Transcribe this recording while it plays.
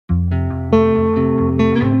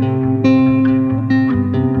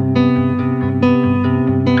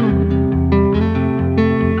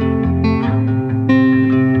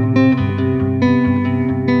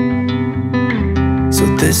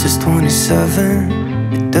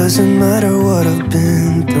27. It doesn't matter what I've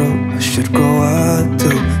been through. I should grow up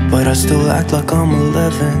too, but I still act like I'm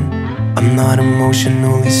 11. I'm not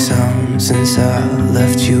emotionally sound since I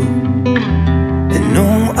left you. And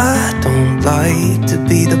no, I don't like to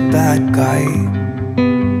be the bad guy.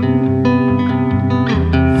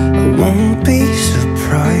 I won't be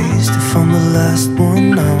surprised if I'm the last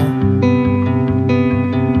one now.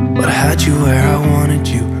 But I had you where I wanted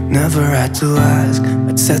you, never had to ask.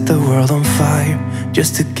 I'd set the world on fire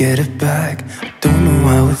just to get it back. I don't know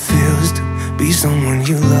how it feels to be someone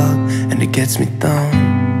you love, and it gets me down.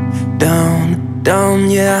 Down, down,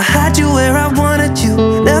 yeah, I had you where I wanted you,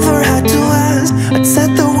 never had to ask. I'd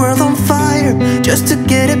set the world on fire just to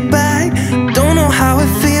get it back. Don't know how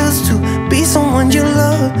it feels to be someone you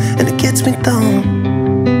love, and it gets me down.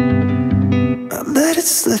 I let it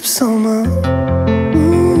slip somehow.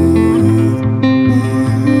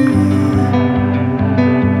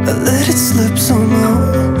 I let it slip somehow.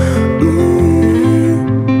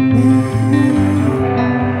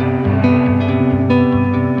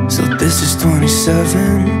 This is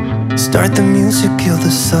 27. Start the music, kill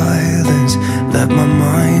the silence. Let my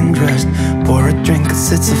mind rest. Pour a drink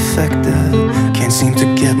cause it's effective. Can't seem to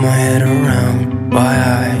get my head around why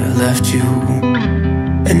I left you.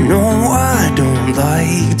 And no, I don't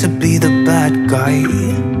like to be the bad guy.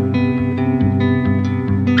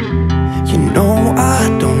 You know I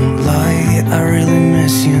don't lie, I really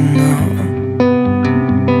miss you now.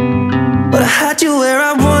 But I had you where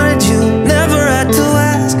I wanted you, never had to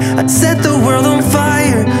ask. I'd set the world on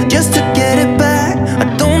fire just to get it back. I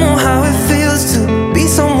don't know how it feels to be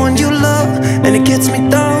someone you love, and it gets me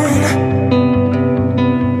down.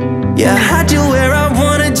 Yeah, I had you where I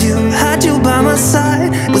wanted you, had you by my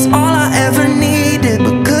side. It was all I ever needed,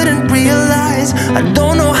 but couldn't realize. I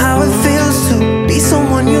don't know how it feels to be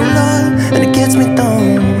someone you love, and it gets me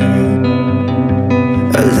down.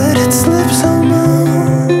 I let it slip somehow.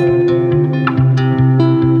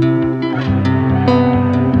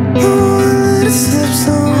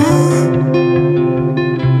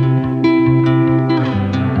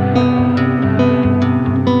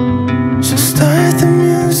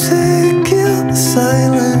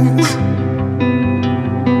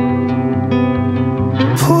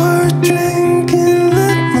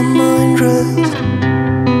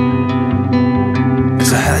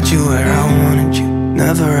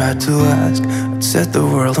 Set the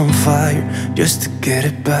world on fire just to get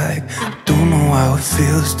it back. Don't know how it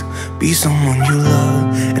feels to be someone you love,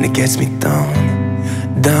 and it gets me down.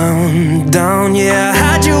 Down, down, yeah, I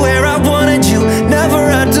had you where I wanted you, never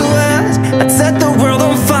had to ask. I'd set the world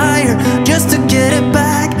on fire just to get it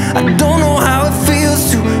back. I don't know how it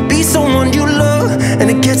feels to be someone you love, and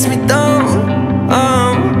it gets me down.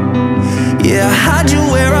 Yeah, I had you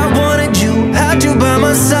where I wanted you, had you by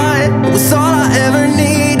my side. It was all I ever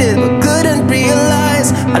needed, but couldn't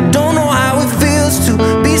realize. I don't know how it feels to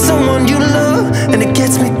be someone you love, and it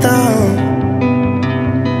gets me down.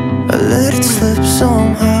 I let it slip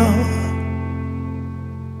somehow.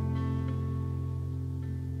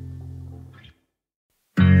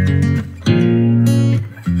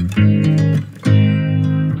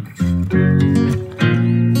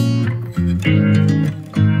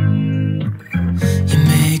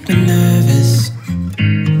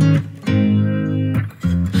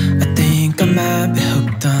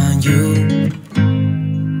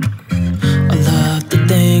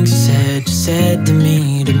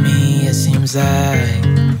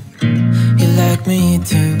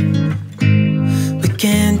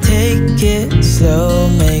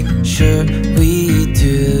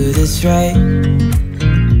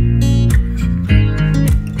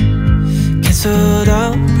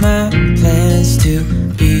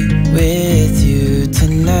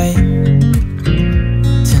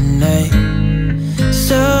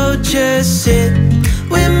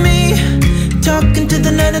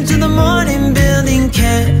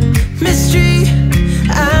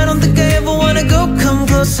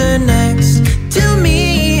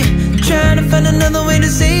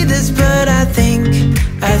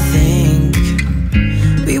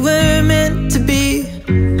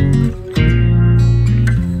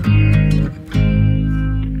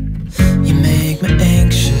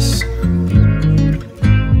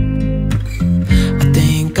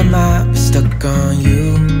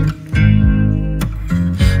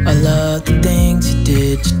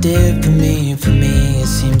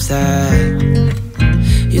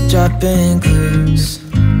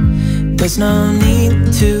 There's no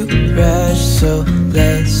need to rush, so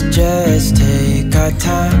let's just take our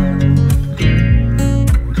time.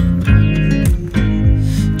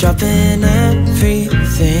 Dropping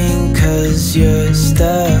everything, cause you're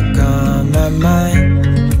stuck on my mind,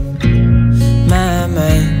 my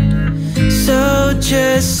mind. So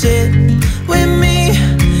just sit with me,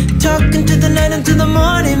 talking to the night until the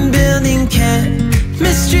morning, building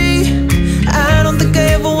chemistry. I don't think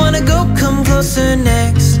I ever wanna go, come closer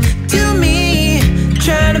next to me.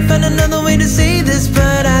 Trying to find another way to say this,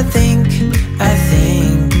 but I think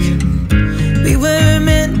we were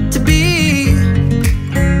meant to be.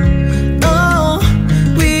 Oh,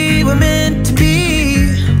 we were meant to be.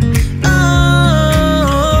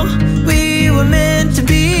 Oh, we were meant to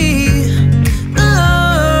be.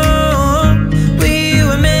 Oh, we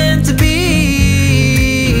were meant to be.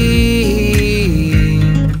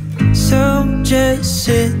 So just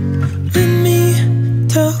sit with me,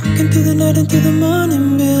 talking through the night until the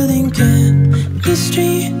morning, building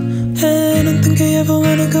chemistry. I don't think I ever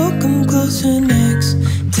wanna go, come closer next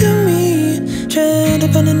to me. Trying to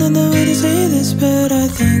find another way to say this, but I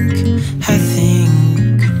think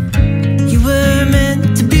you were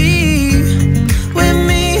meant to be with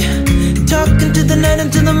me, talking to the night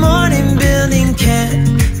until the morning, building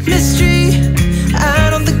chemistry. I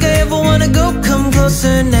don't think I ever wanna go, come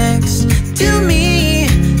closer next to me.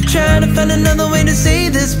 Trying to find another way to say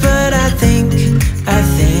this, but I think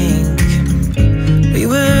we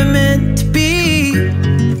were meant to be.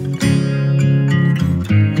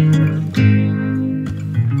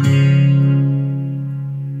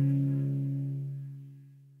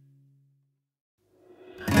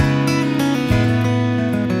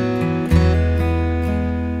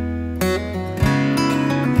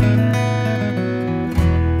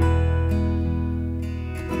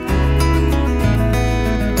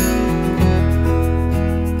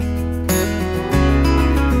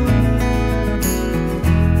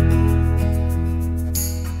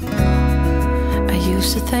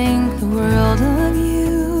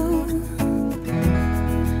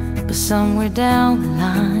 Somewhere down the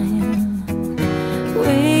line,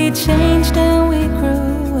 we changed and we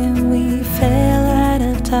grew and we fell out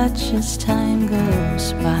of touch as time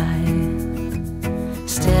goes by.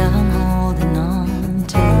 Still I'm holding on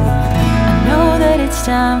to you. I know that it's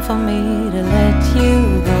time for me to let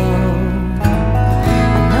you go.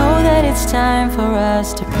 I know that it's time for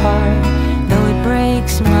us to part, though it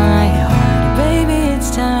breaks my heart. Baby, it's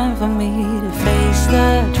time for me to face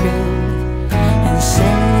the truth and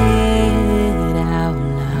say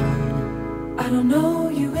I don't know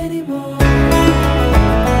you anymore.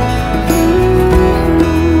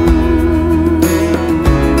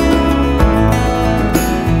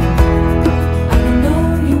 I don't know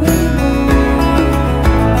you anymore,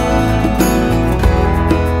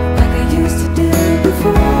 like I used to do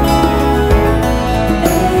before.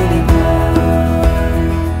 Anymore.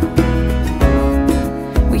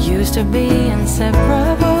 We used to be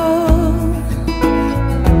inseparable.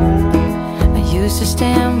 I used to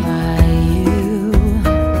stand by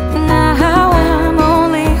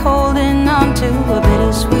to a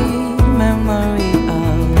bittersweet memory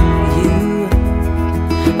of you.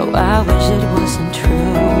 Oh, I wish it wasn't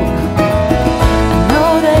true. I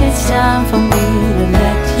know that it's time for me to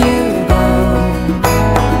let you go.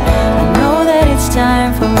 I know that it's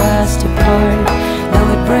time for us to part, though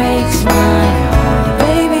it breaks my heart.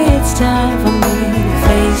 Baby, it's time for me to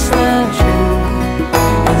face the truth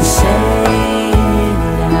and say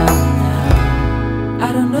it out loud. I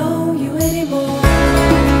don't know you anymore.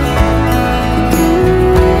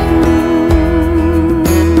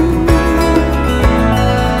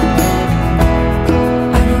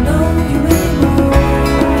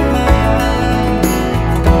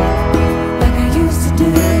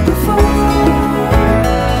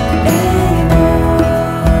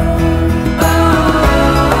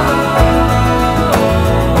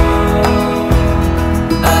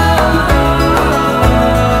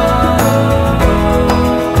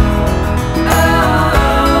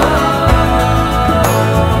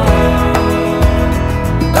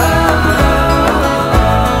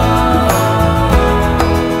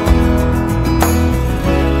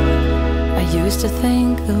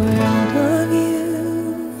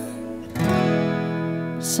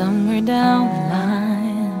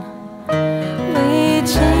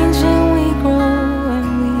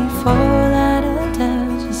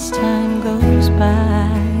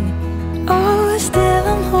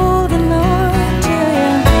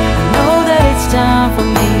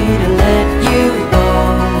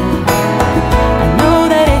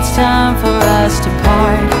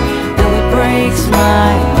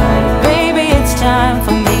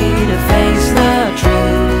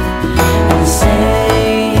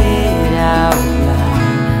 Say it out loud.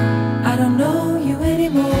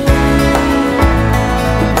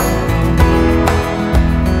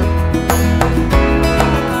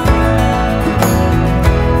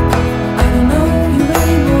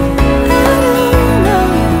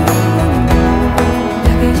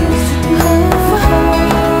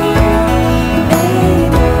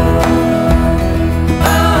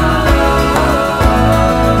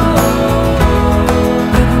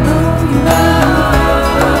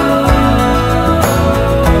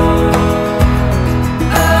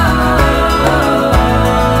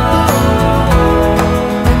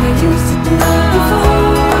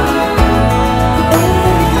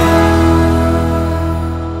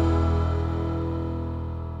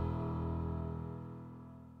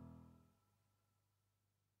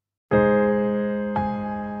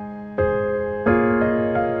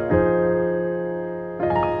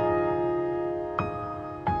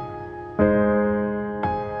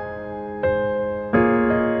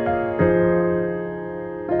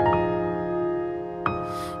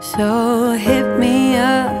 So hit me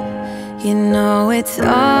up, you know it's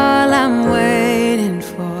all I'm waiting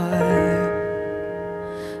for.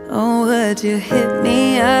 Oh, would you hit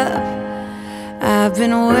me up? I've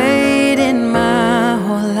been waiting my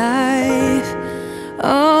whole life.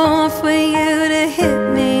 Oh, for you to hit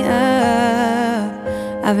me up.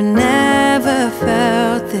 I've never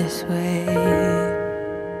felt this way.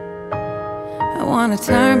 I wanna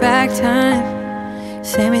turn back time,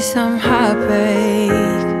 save me some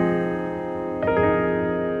heartbreak.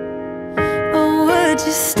 Oh, would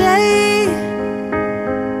you stay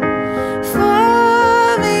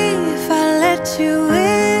for me if I let you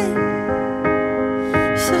in?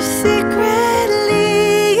 So secretly,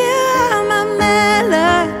 yeah, my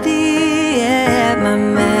melody, yeah, my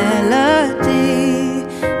melody.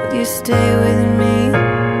 Would you stay with me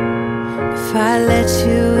if I let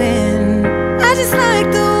you in? I just like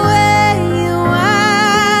the way you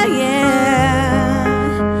are, yeah.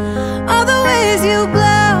 All the ways you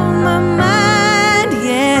blow my mind,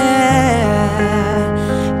 yeah.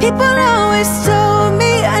 People always told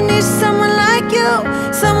me I need someone like you,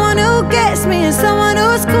 someone who gets me and someone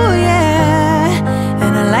who's cool, yeah.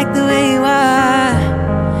 And I like the way you are,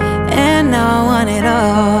 and now I want it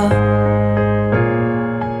all.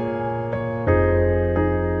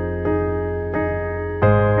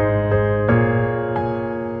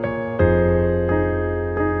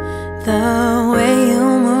 The way you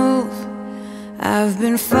move, I've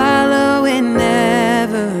been following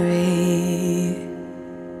every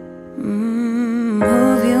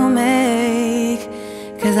move you make.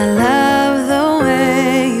 'Cause I love the way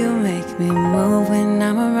you make me move when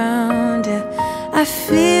I'm around you. I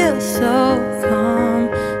feel so calm,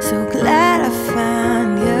 so glad I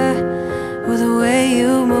found you. With the way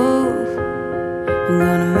you move, I'm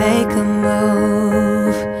gonna make a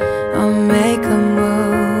move, I'll make a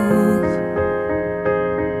move.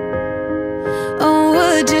 Oh,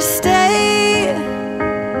 would you stay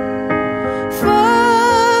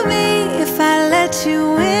for me if I let you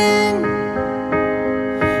in?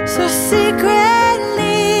 So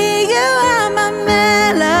secretly, you are my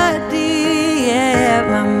melody, yeah,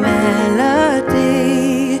 my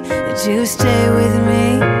melody. Would you stay with me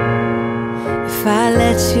if I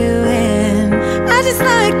let you in? I just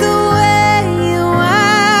like the way you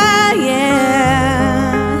are, yeah.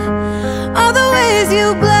 All the ways you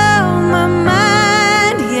blow my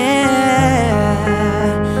mind, yeah.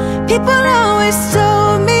 People always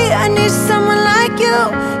told me I need someone like you,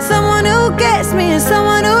 someone who gets me and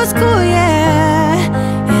someone who's cool, yeah.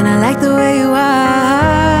 And I like the way you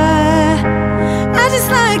are. I just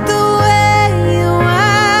like the way you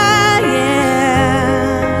are,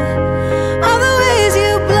 yeah. All the ways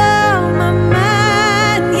you blow my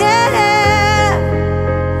mind, yeah.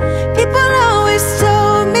 People always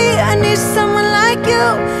told me I need someone like you,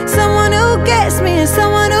 someone who gets me and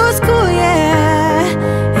someone who's cool, yeah.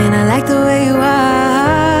 And I like the way you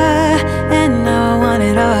are, and now I want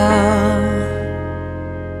it all.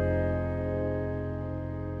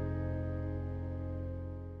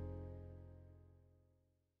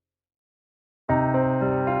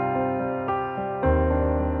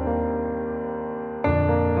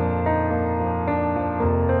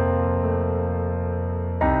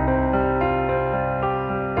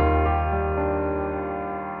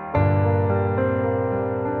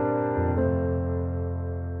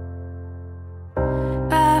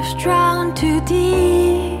 I've drowned too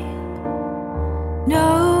deep,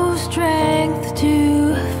 no strength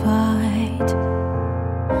to fight.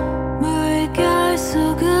 My God, so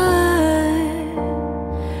good,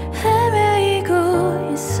 헤매이고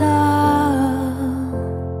있어.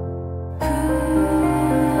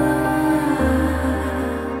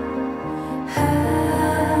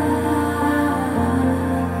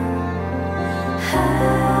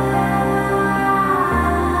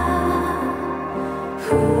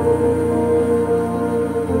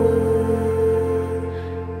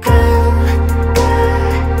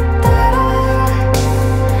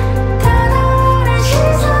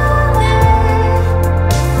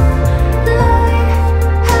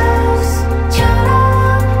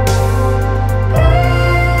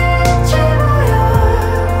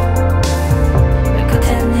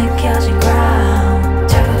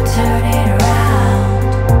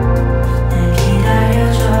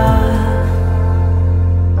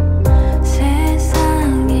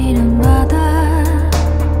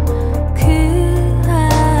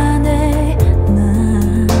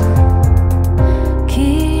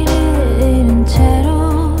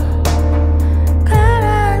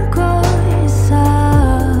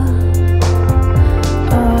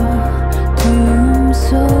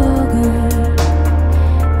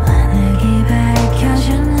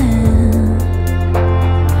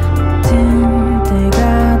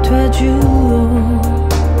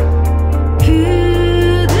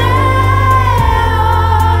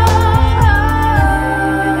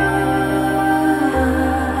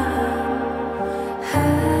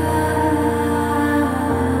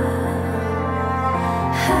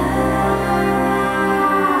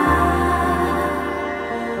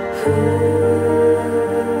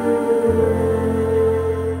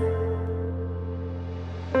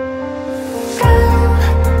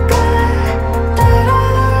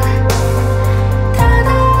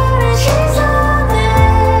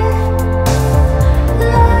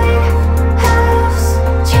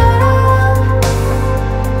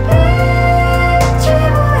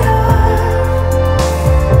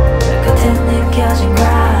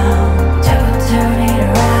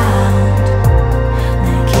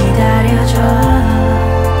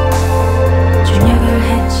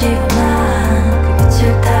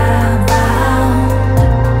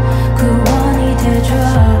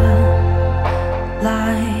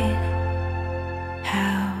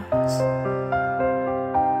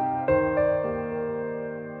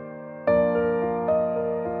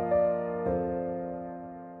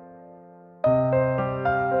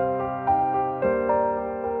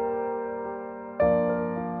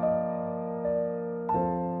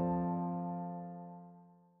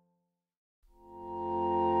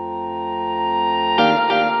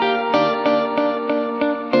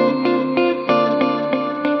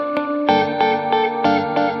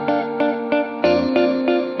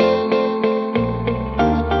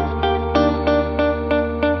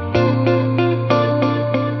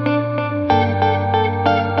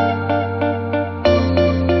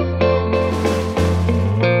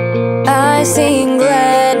 I've seen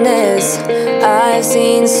gladness, I've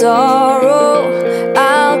seen sorrow.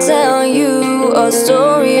 I'll tell you a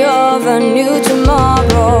story of a new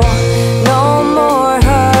tomorrow. No more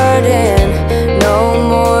hurting, no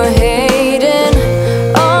more hating.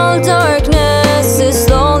 All darkness is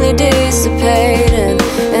slowly dissipating,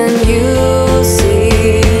 and you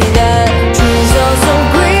see that trees are so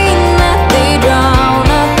green that they drown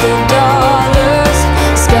out the dollars.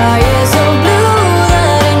 Sky is so blue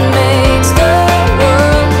that it makes the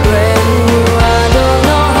world brand new. I don't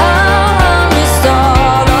know how I missed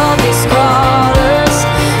all of these colors.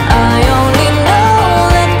 I only know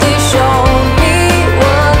that they showed me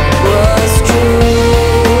what was true.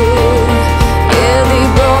 Yeah, they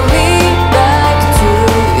brought me back to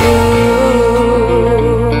you.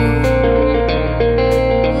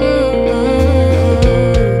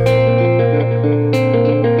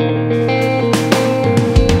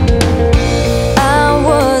 I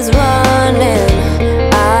was running,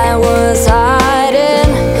 I was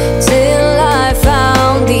hiding, till I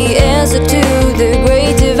found the answer to the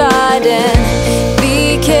great divide. And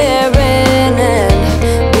be caring and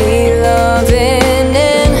be loving,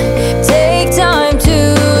 and take time to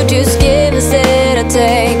just give instead of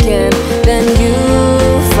taking. Then you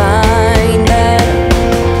find that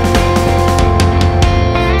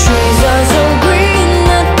trees are so green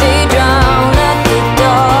that they drown out the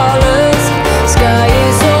dollars. Sky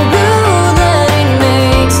is so blue that it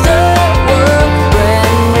makes the world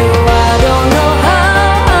brand new. I don't know how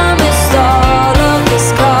I missed all of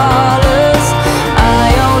these colors. I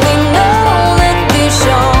only know that they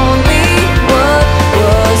showed me what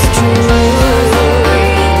was true.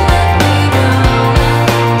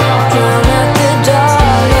 Drown out the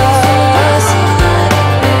dollars,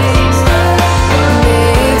 makes the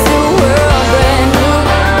world brand new.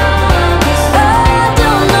 I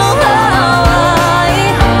don't know how. I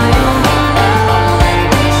only know that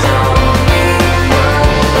they showed me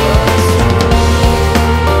what was true.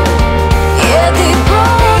 Yeah, they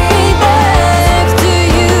brought me back to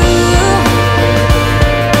you.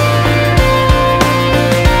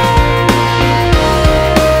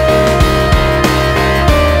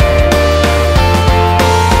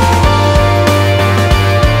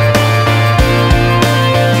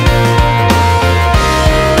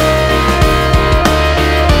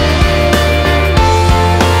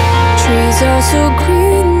 Trees are so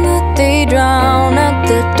green that they drown out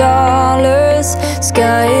the dollars.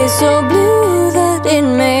 Sky is so blue that it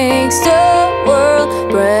makes the world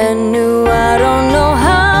brand new. I don't know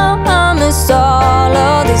how I missed all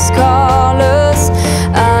of these colors.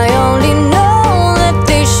 I only know that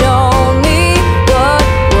they showed me what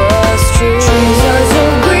was true. Trees are so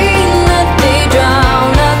green that they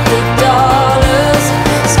drown out the dollars.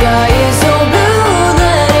 Sky is so blue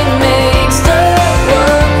that it makes the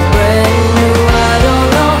world brand new. I don't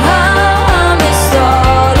know how I missed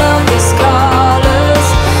all of these colors.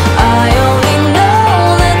 I only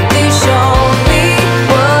know that they showed me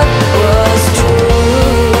what was true.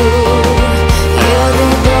 Yeah,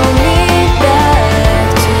 they brought me back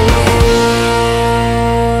to you.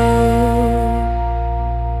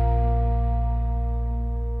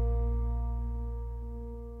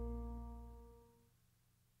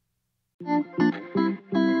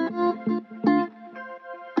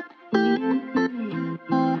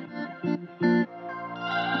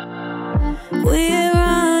 We're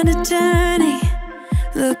on a journey,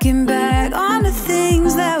 looking back on the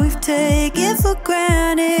things that we've taken for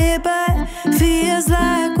granted, but feels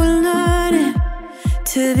like we're learning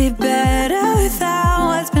to be better without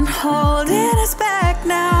what's been holding us back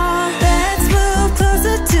now. Let's move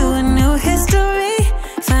closer to a new history,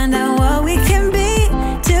 find out what we can be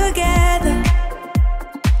together.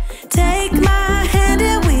 Take my hand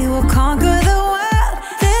and we will conquer the world.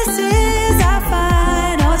 This is our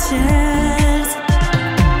final chance.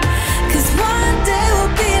 'Cause one day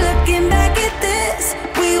we'll be looking back at this.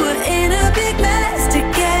 We were in a big mess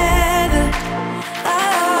together.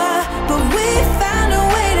 But we found a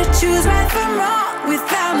way to choose right from wrong. We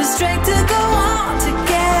found the strength to go on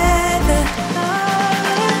together.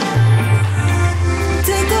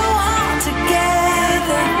 To go on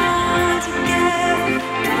together. Yeah.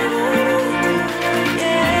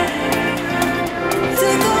 To go on together. To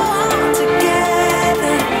go on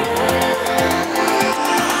together.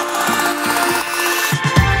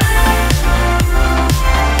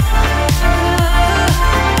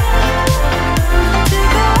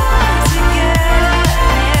 Yeah.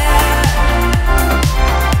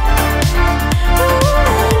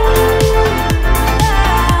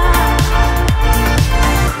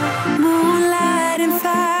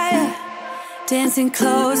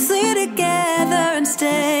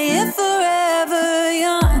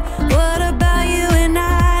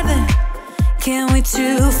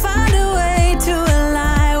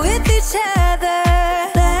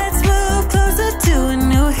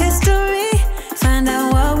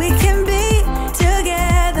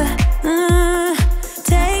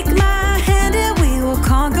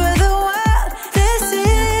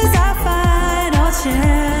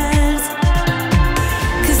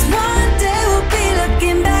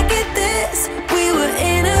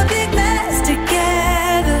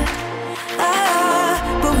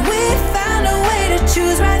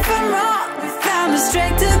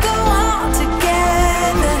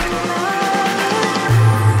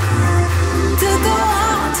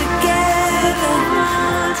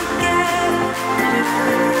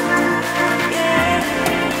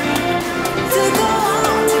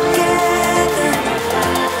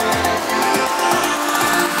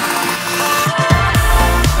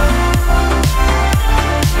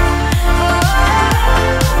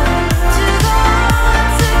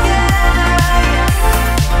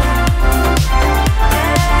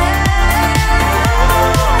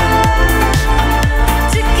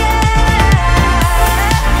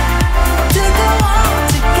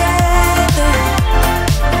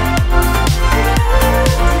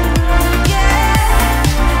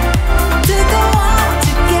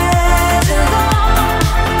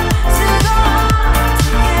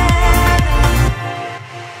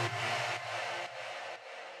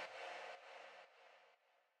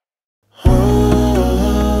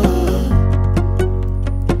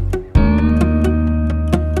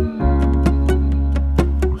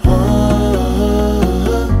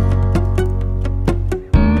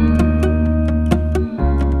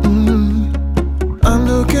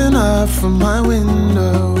 from my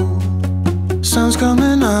window. Sun's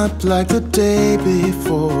coming up like the day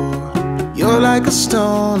before. You're like a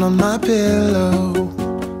stone on my pillow.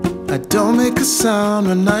 I don't make a sound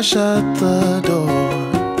when I shut the door.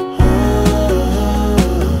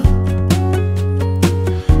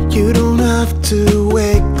 You don't have to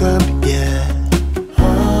wake up yet.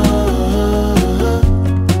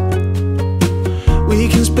 We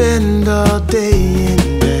can spend all day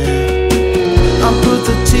in bed. I'll put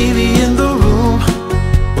the TV in the room.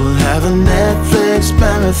 We'll have a Netflix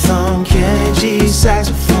marathon. Kenny G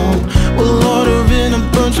saxophone. We'll order in a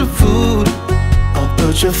bunch of food. I'll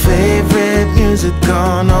put your favorite music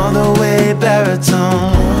on all the way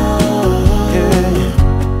baritone. Yeah.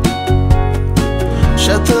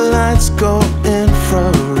 Shut the lights, go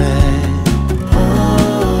infrared.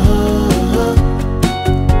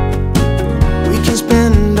 We can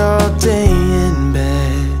spend all day in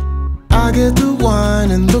bed. I get the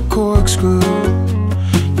wine and the corkscrew.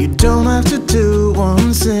 You don't have to do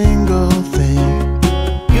one single thing.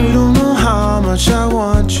 You don't know how much I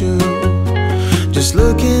want you. Just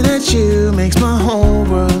looking at you makes my whole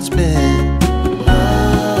world spin.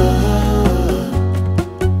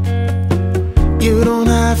 You don't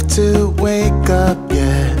have to wake up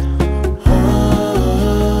yet.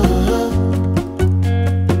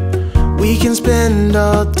 We can spend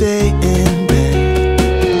all day in bed.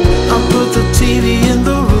 I'll put the TV in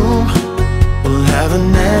the room. We'll have a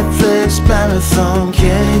Netflix marathon.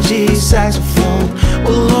 Kenny G saxophone.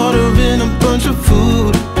 We'll order in a bunch of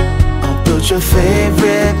food. I'll put your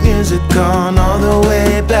favorite music on all the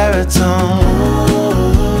way baritone.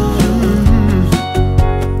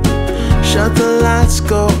 Shut the lights,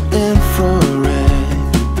 go infrared.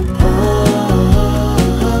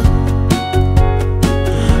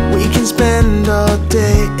 We can spend all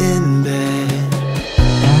day in bed.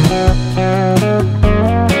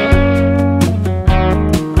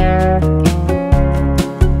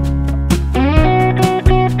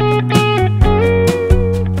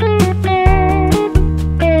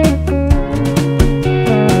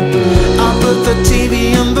 I'll put the TV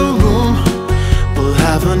in the room. We'll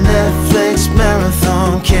have a Netflix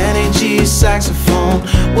marathon. Kenny G saxophone.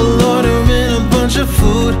 We'll order in a bunch of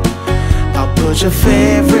food. I'll put your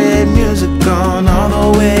favorite music on all the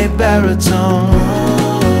way baritone.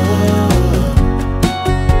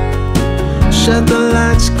 Shut the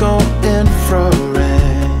lights, go infrared.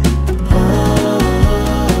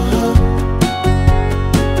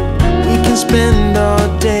 We can spend all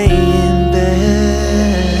day in bed.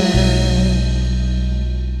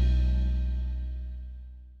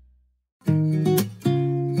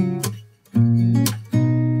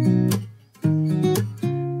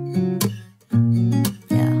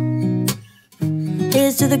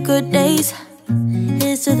 Here's to the good days,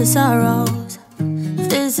 here's to the sorrows. If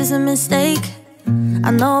this is a mistake,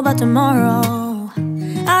 I know about tomorrow.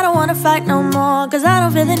 I don't wanna fight no more, cause I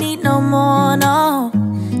don't feel the need no more, no.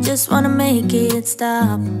 Just wanna make it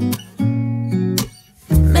stop.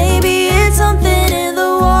 Maybe it's something in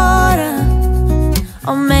the water,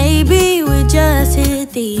 or maybe we just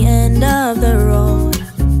hit the end of the road.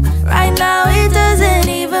 Right now it doesn't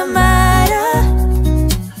even matter.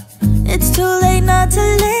 It's too late not to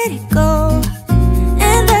let it go.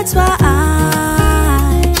 And that's why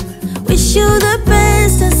I wish you the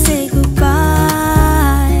best and say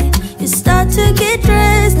goodbye. You start to get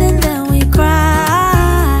dressed and then we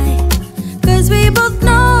cry, cause we both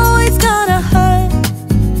know it's gonna hurt,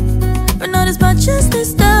 but not as much as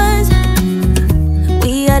this does.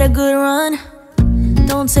 We had a good run,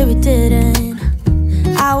 don't say we didn't.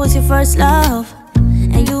 I was your first love,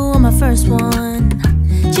 and you were my first one.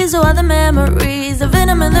 Cheers to all the memories, the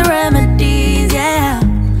venom and the remedies, yeah.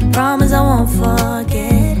 Promise I won't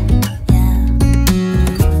forget, yeah.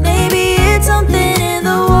 Maybe it's something in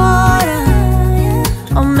the water,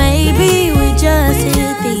 yeah. Or maybe we just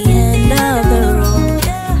hit the end of the road.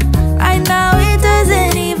 Right now it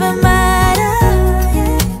doesn't even matter,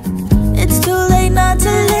 yeah. It's too late not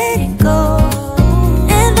to let it go.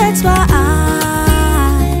 And that's why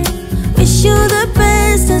I wish you the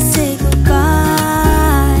best and say goodbye.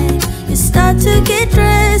 You start to get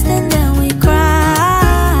dressed and then we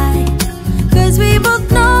cry, cause we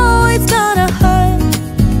both know it's gonna hurt,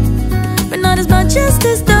 but not as much as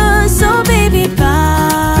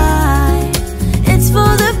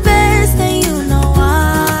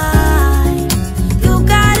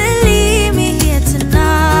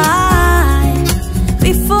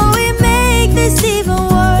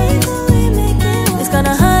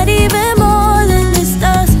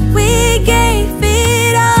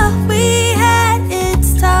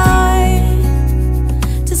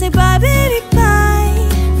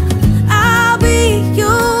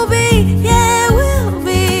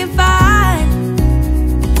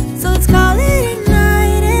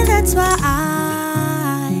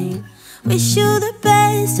wish you the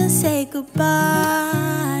best and say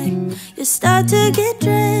goodbye. You start to get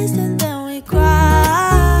dressed and then we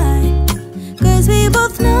cry, 'cause we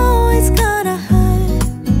both know it's gonna hurt,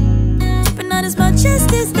 but not as much as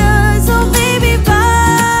this does. So baby,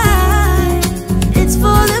 bye. It's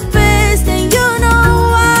for the best and you know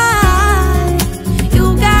why. You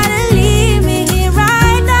gotta leave me here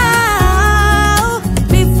right now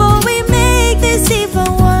before we make this even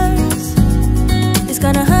worse. It's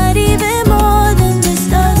gonna hurt even more than this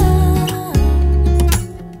does.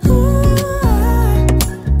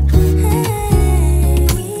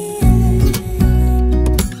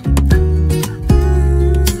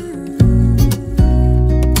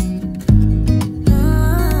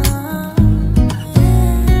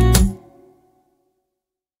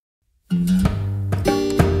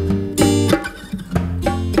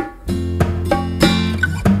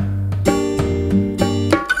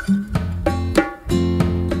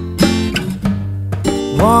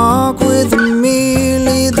 Walk with me,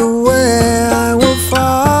 lead the way, I will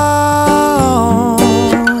follow.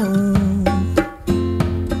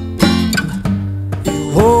 You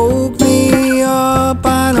woke me up,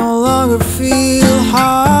 I no longer feel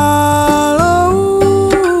hollow.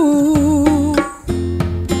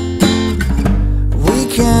 We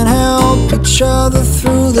can't help each other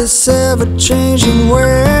through this ever-changing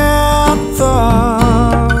weather.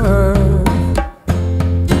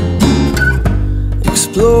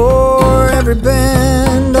 Explore every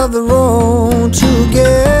bend of the road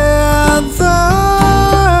together.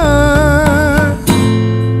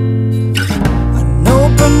 An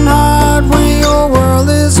open heart when your world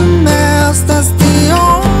is a mess. That's the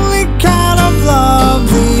only kind of love,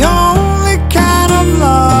 the only kind of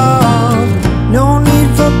love. No need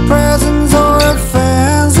for presents or a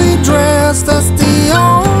fancy dress. That's the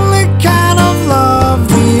only kind of love,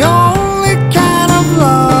 the only kind of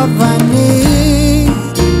love I need.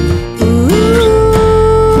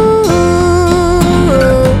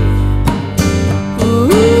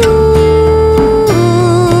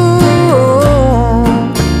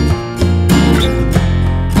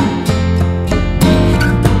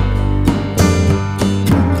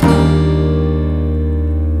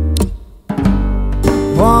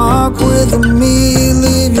 Walk with me,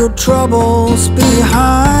 leave your troubles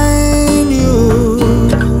behind you.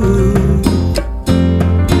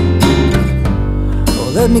 Oh,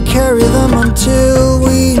 let me carry them until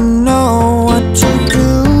we know what to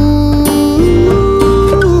do.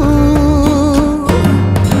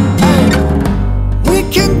 We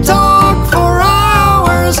can talk for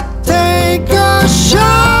hours, take a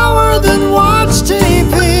shower, then watch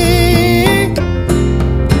TV.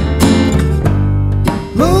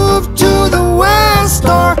 Move to the west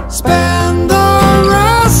or spend the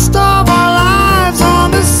rest of our lives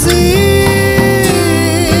on the sea.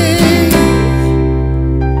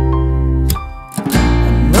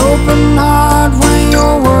 An open heart when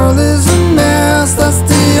your world is a mess. That's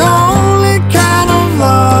the only kind of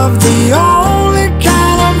love, the only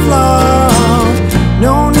kind of love.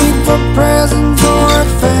 No need for presents or a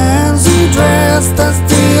fancy dress. That's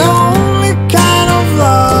the only kind of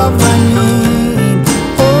love I need.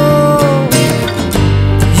 Oh,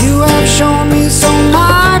 you have shown me so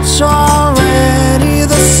much already.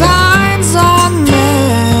 The signs on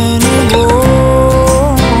many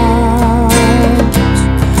roads.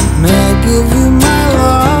 May I give you my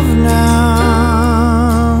love now?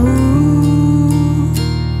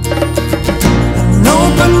 An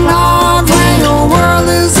open heart when your world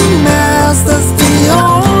is a mess. That's the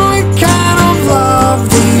only kind of love,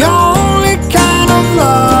 the only kind of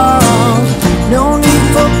love. No need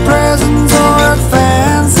for presents or a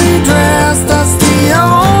fancy dress. That's the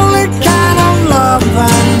only kind of love I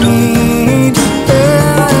need.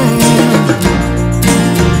 Yeah.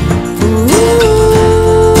 Ooh.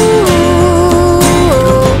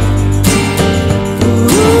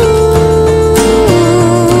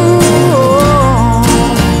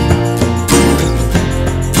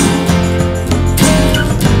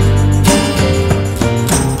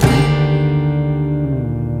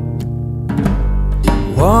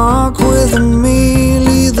 Walk with me,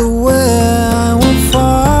 lead the way, I will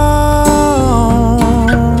follow.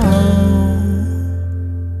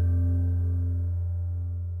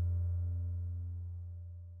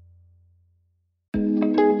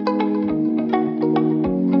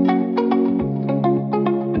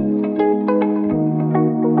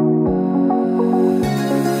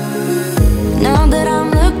 Now that I'm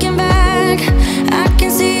looking back, I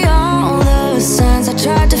can see all the signs I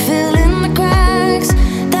tried to fill in the cracks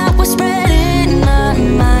that were spread in my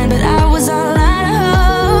mind, but I was all out of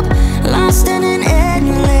hope, lost in an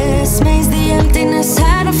endless maze. The emptiness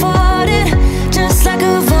had afforded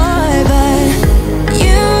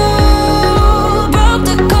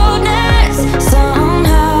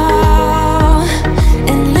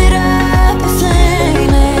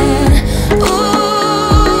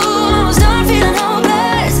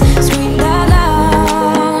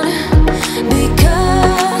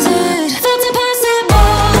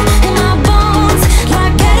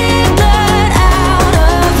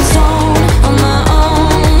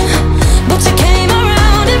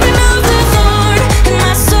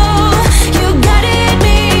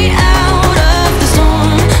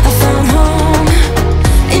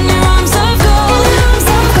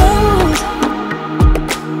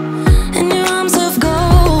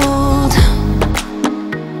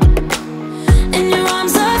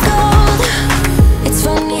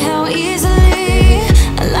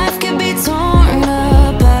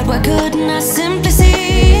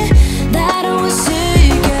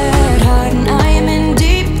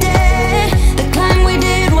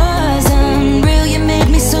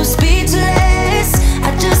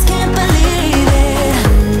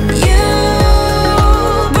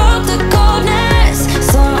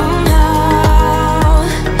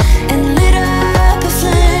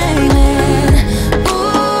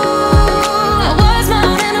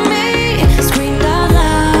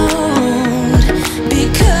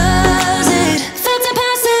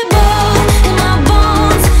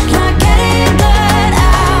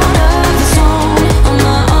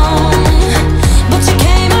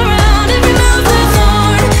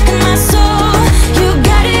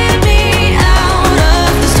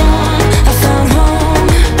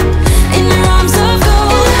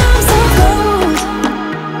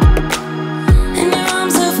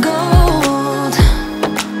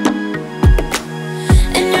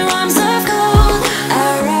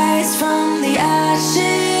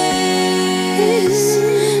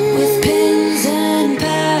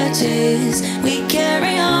patches, we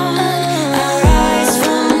carry on. I rise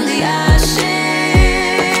from the ashes,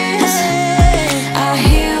 I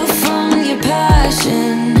heal from your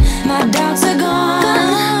passion. My doubts are gone.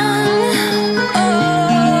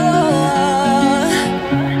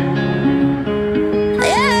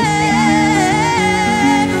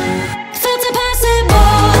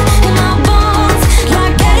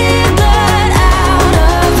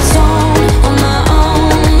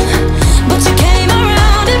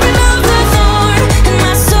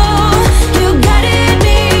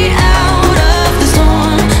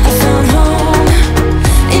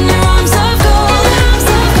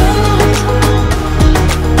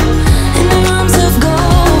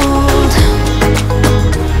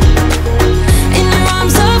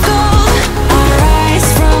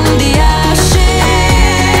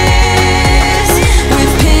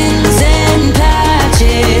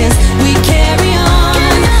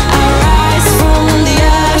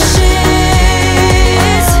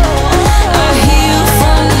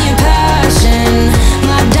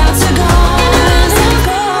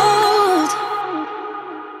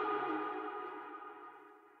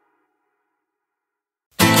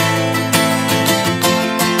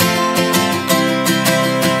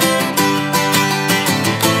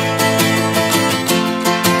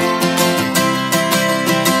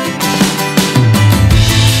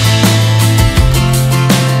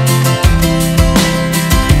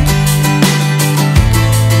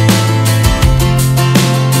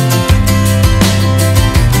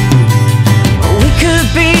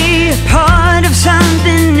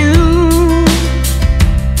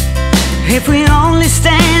 If we only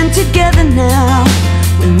stand together now,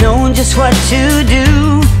 we know just what to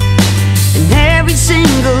do. And every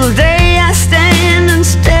single day I stand and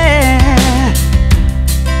stare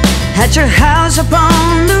at your house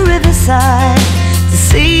upon the riverside to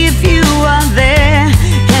see if you are there.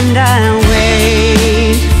 And I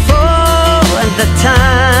wait for the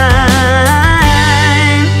time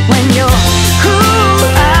when your cool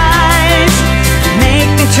eyes make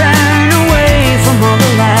me turn away from all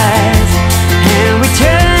the lies and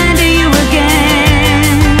return to you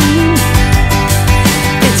again.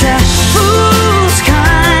 It's a fool's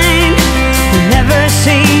kind who never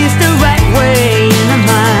sees the right way in the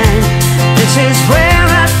mind. This is where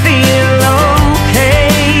I feel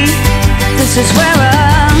okay. This is where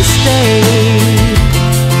I'll stay.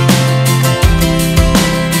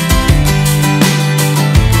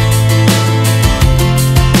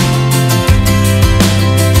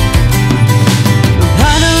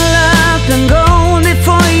 Huddle up and go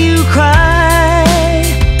before you cry.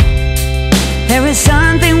 There is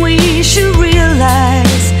something we should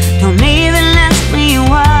realize. Don't even ask me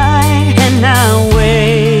why. And I'll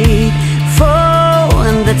wait for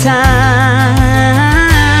the time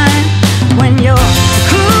when your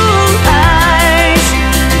cool eyes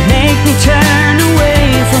make me turn away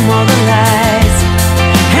from all the lies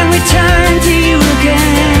and return to you again.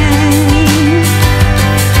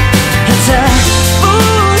 It's a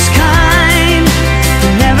fool's kind who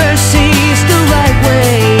never sees the right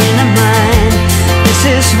way in a mind. This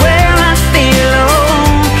is where I feel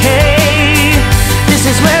okay. This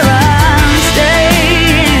is where I'm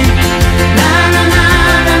staying. Na na na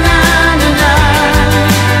na na na na.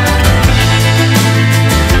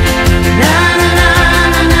 Na na na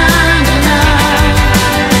na na na na.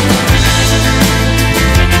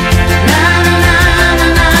 Na na na na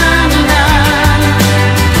na na na.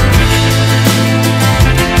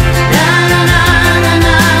 Na na na na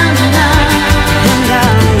na na na. And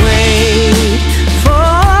I'll wait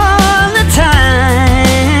for the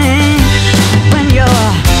time when your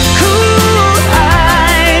cool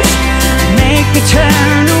eyes make me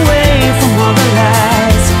turn away from all the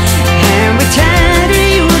lies and return to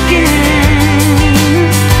you again.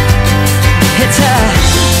 It's a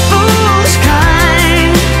fool's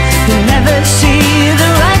kind who never see the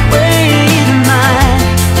right way in mind.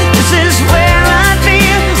 This is where I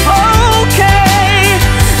feel okay.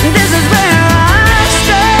 This is where I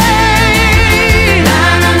stay. Na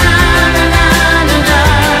na na na na na na.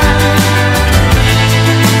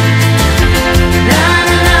 Na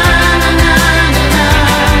na na na na na na.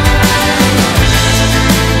 Na na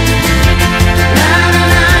na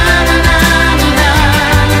na na na na.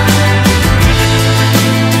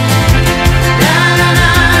 Na na na na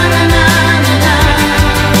na na na.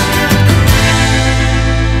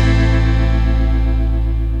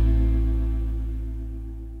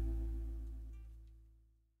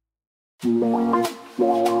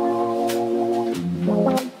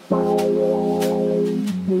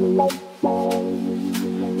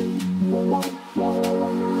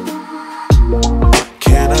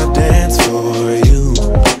 Can I dance for you?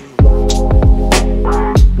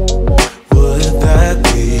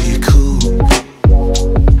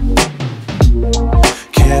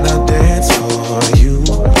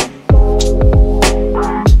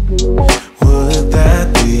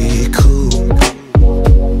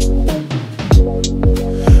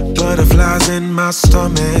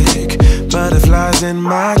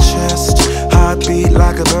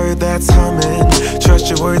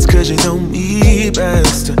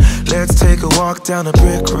 down a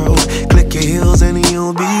brick road. Click your heels and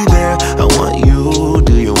you'll be there. I want you,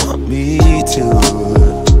 do you want me to?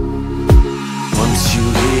 Once you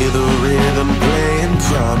hear the rhythm playing,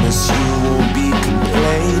 promise you won't be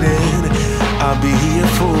complaining. I'll be here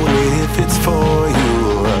for it if it's for you.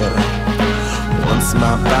 Once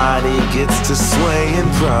my body gets to swaying,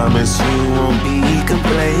 promise you won't be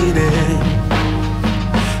complaining.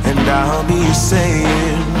 And I'll be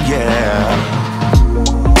saying, yeah.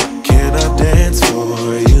 Can I dance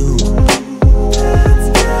for you?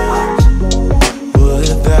 Would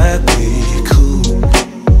that be cool?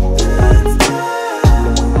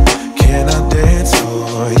 Can I dance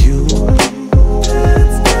for you?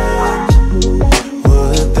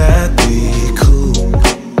 Would that be cool?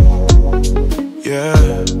 Yeah.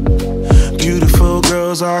 Beautiful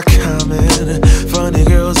girls are common, funny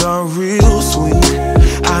girls are real sweet.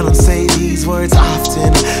 I don't say these words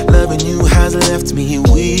often, loving you has left me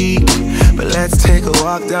weak. But let's take a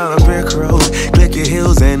walk down a brick road, click your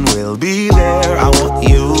heels and we'll be there. I want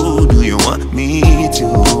you, do you want me to?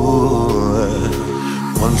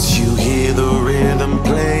 Once you hear the rhythm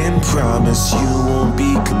playing, promise you won't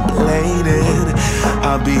be complaining.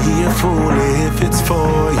 I'll be here for it if it's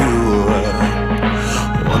for you.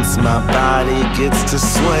 Once my body gets to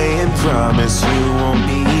swaying, promise you won't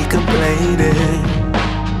be complaining.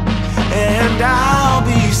 And I'll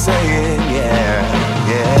be saying, yeah,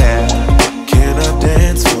 yeah. Can I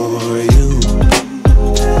dance for you?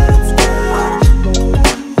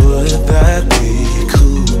 Would that be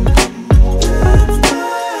cool?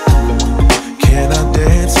 Can I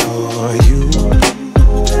dance for you?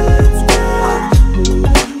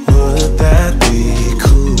 Would that be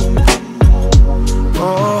cool?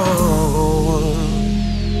 Oh,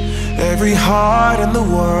 every heart in the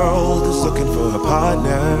world is looking for a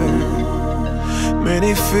partner.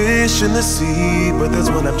 Many fish in the sea, but there's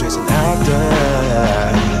one I'm chasing after.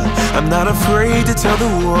 I'm not afraid to tell the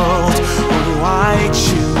world who I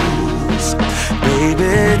choose. Baby,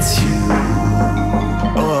 it's you.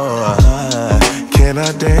 Oh, can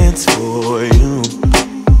I dance for you?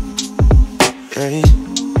 Hey,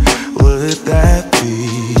 would that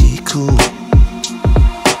be cool?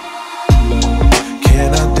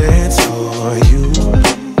 Can I dance for you?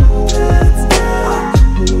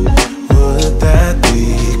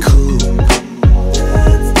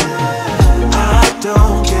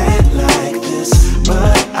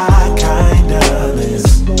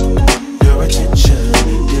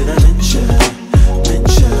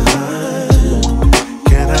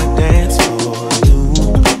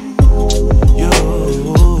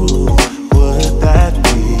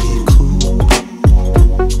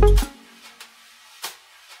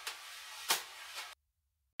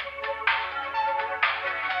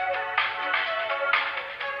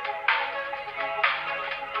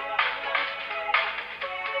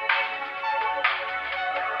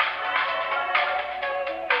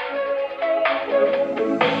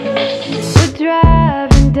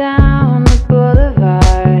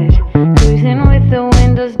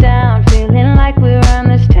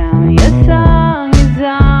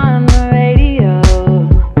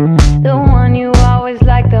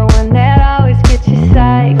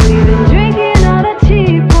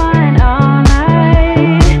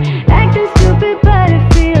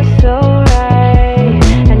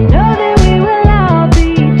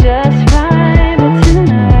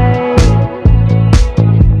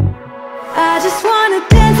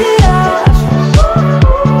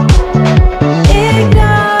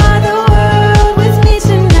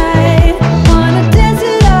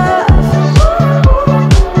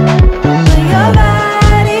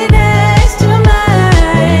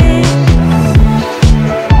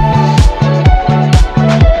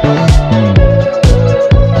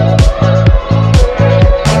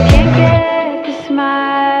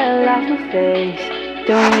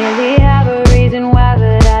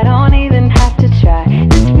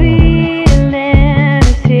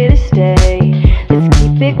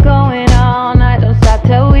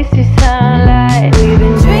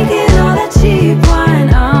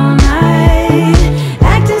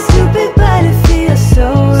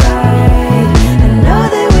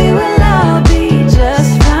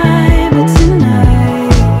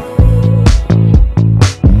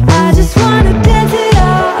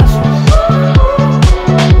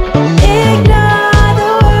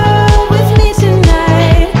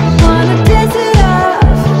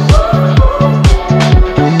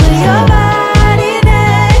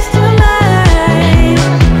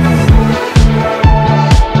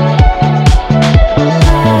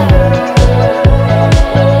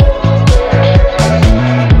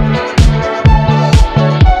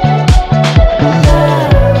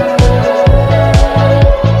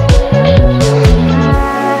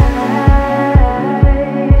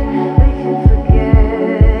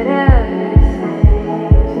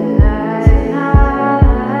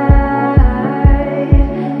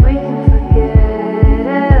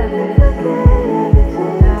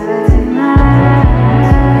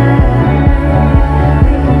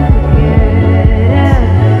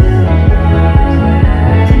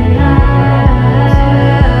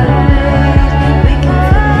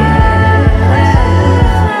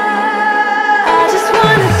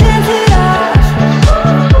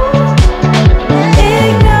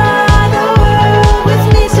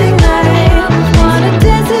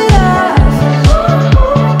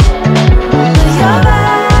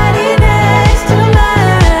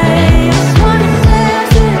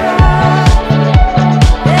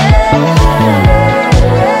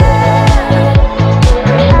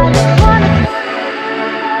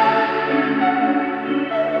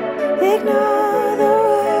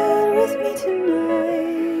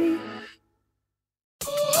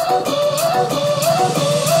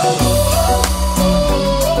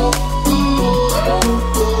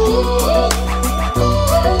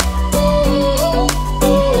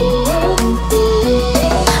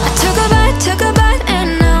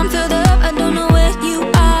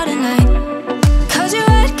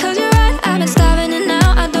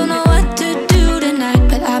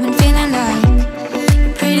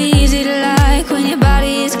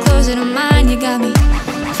 closer to mine. You got me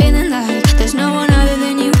feeling like there's no one other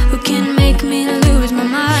than you who can make me lose my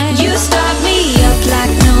mind. You start me up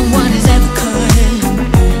like no one has ever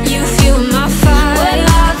could. You fuel my fire. What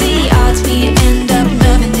are the odds we end up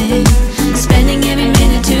loving it, spending every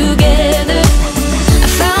minute together? I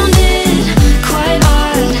found it quite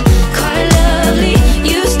odd, quite lovely.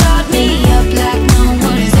 You start me up like no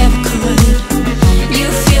one has ever could. You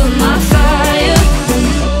fuel my fire.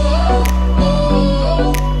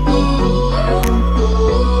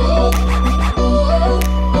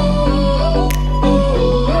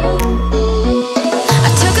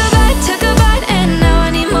 Took a bite, and now I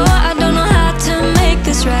need more. I don't know how to make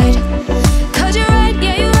this right. 'Cause you're right,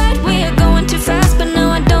 yeah, you're right. We are going too fast, but now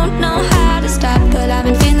I don't know how to stop. But I've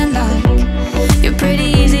been feeling like you're pretty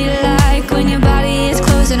easy to like when your body is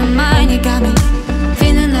closer to mine. You got me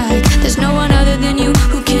feeling like there's no one other than you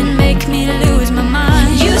who can make me lose my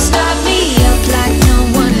mind. You start me up like no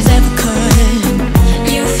one has ever could.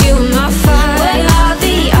 You fuel my fire. What are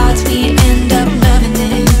the odds we end up loving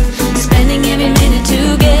it, spending every minute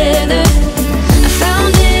together? I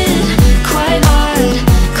found it quite odd,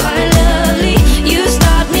 quite lovely. You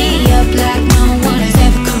start me up like no one has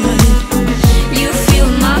ever could. You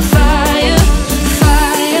fuel my fire,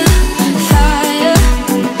 fire, fire.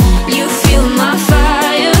 You fuel my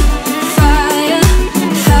fire, fire,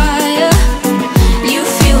 fire. You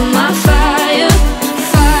fuel my fire,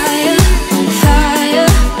 fire, fire.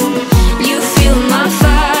 You fuel my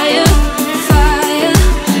fire, fire,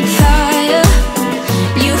 fire.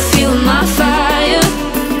 You fuel my fire.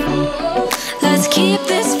 Let's keep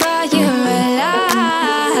this fire alive.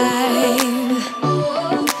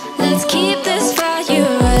 Let's keep this fire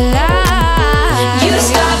alive. You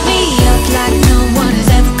start me up like no one has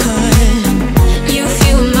ever could. You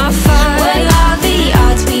fuel my fire. What are the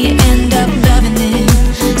odds we end up loving it,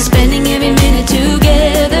 spending every minute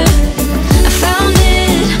together? I found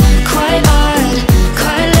it quite odd,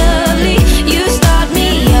 quite lovely. You start me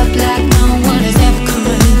up like no one has ever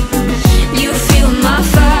could. You fuel my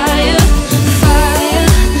fire, fire.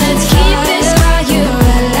 Let's keep this fire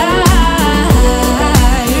alive,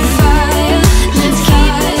 fire. Let's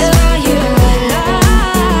keep this fire alive,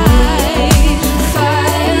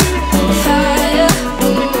 fire, fire,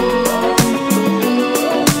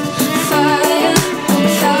 fire,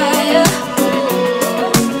 fire.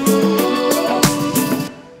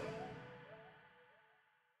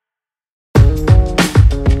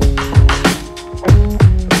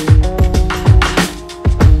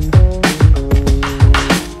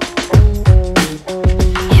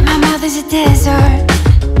 In my mouth is a desert,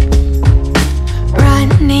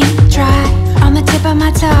 running dry on the tip of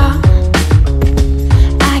my tongue.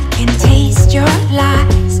 I can taste your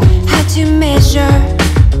lies, how to measure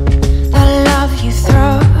the love you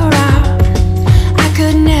throw around. I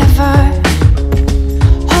could never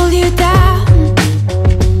hold you down.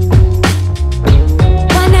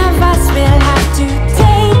 One of us will have to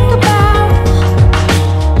take a bow.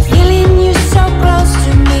 Feeling you so close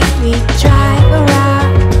to make me drive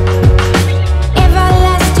around.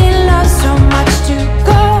 Everlasting love, so much to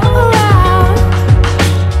go around.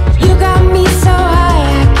 You got me so high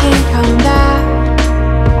I can't come down.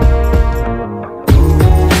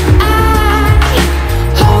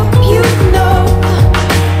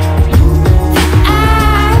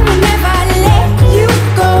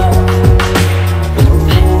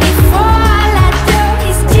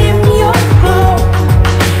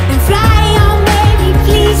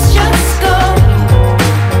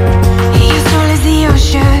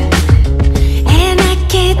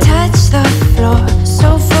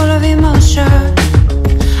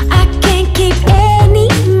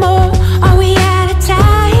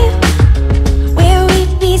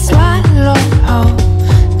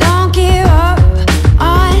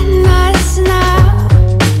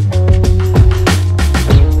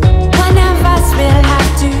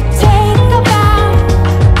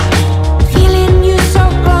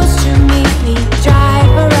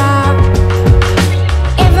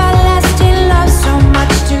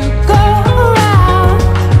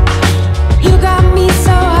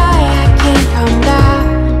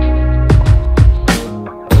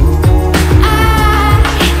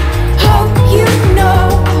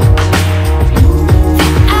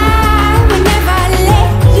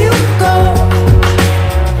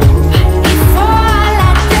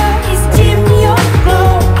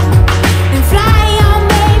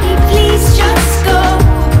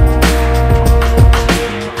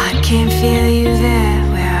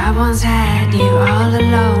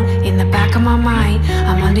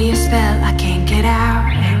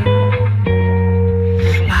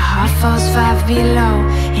 below,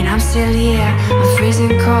 and I'm still here, I'm freezing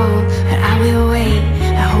cold, but I will wait.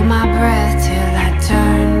 I hold my breath till I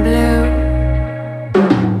turn blue.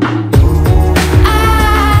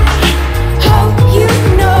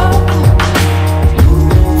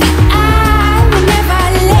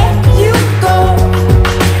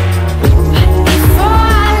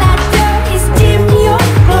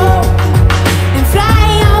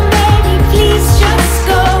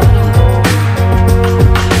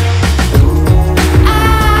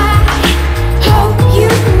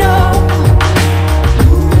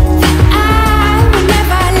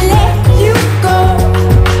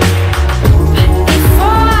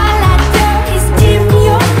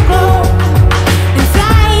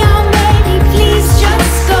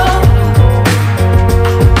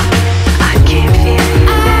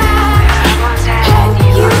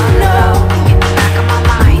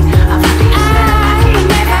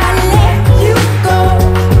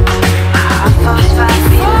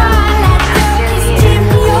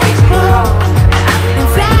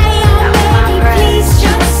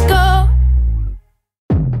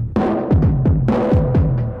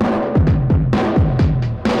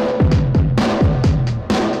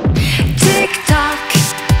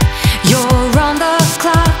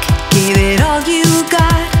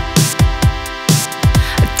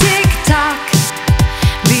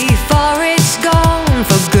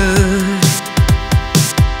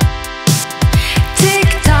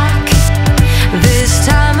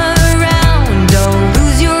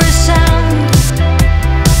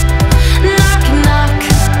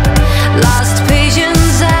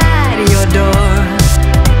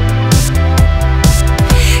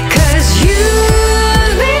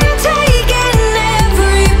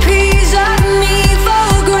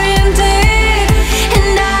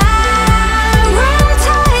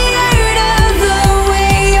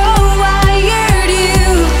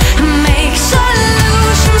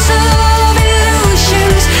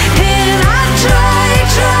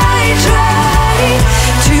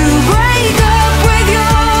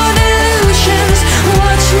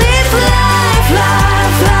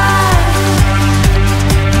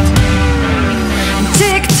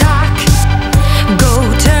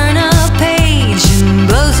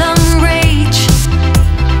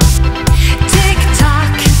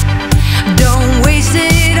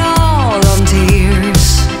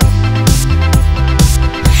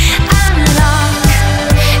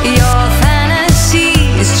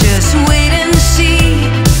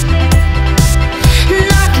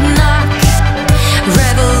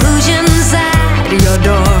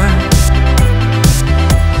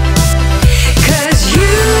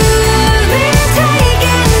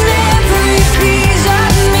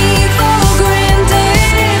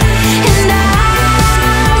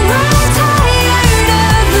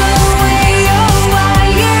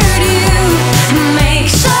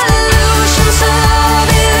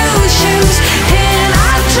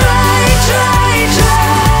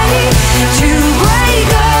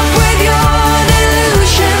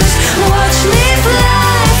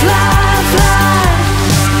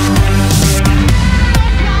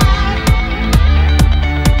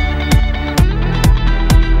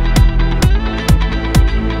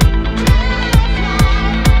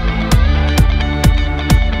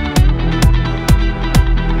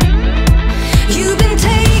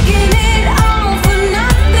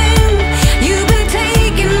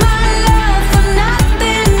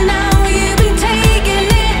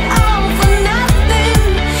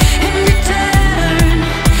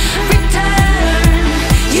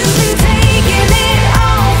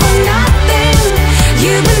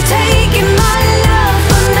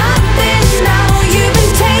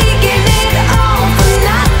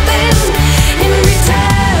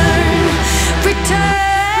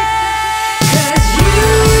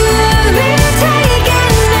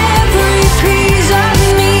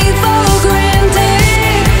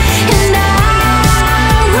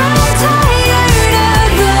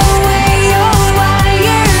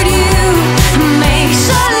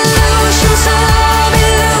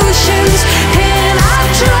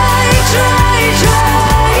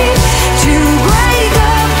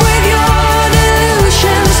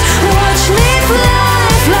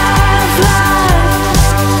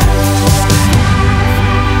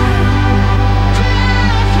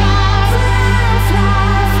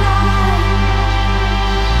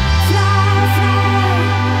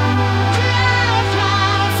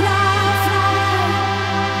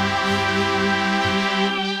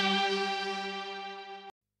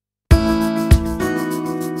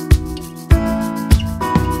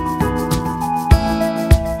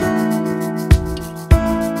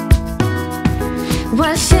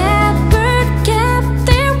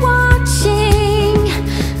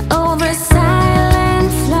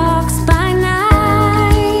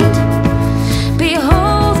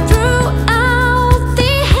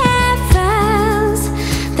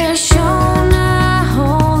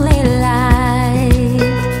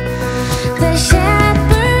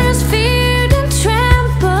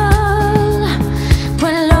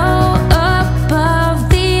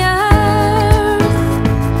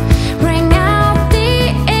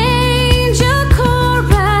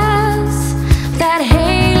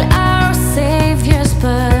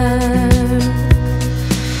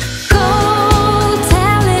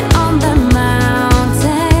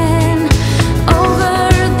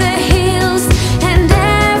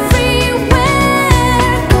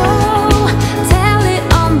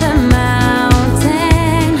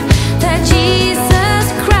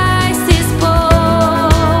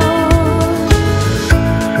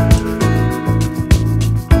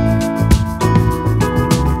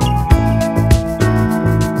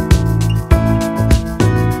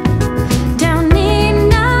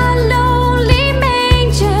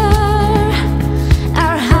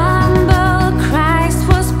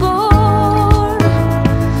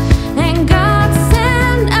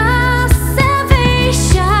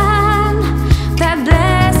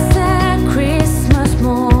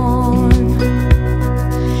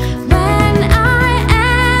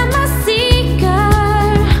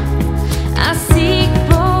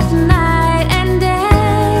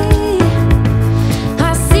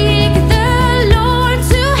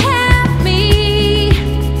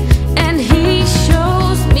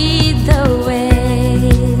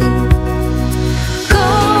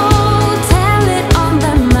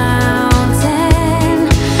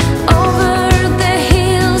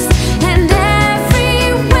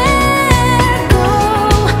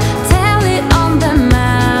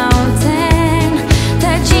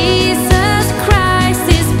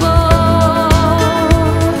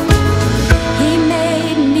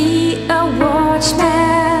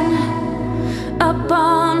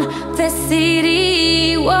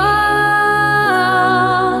 city wall.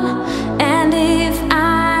 And if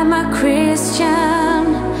I'm a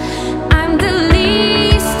Christian, I'm the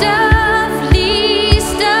least of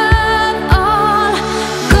all.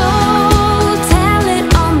 Go tell it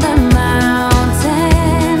on the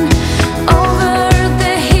mountain, over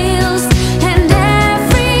the hills and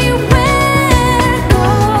everywhere. Go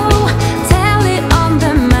tell it on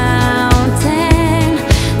the mountain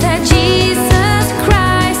that Jesus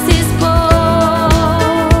Christ is born.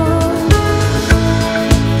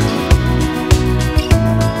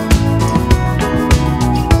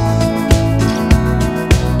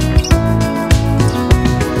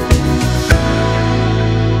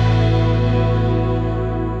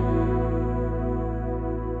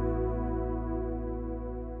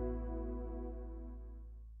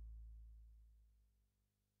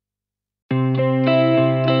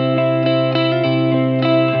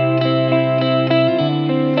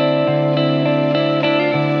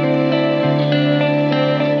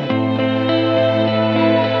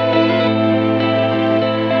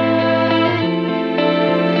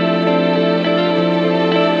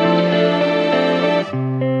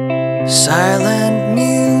 Silent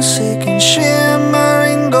music and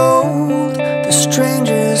shimmering gold, the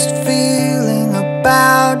strangest feeling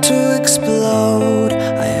about to explode.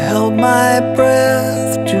 I held my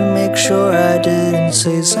breath to make sure I didn't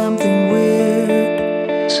say something weird.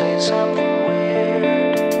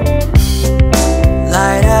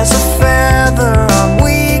 Light as a feather on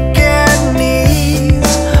weekend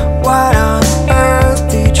knees. What on earth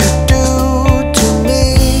did you do to me?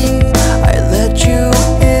 I let you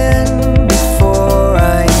in before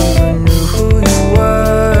I even knew who you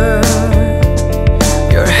were.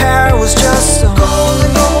 Your hair was just so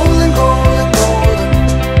golden, golden, golden, golden,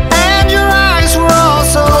 and your eyes were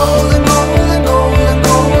also golden, golden, golden,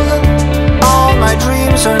 golden. All my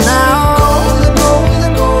dreams are now golden,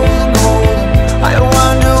 golden, golden, golden. I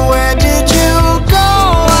wonder where did you go?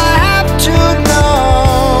 I have to know.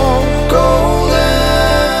 Golden.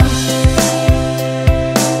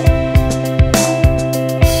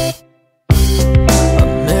 A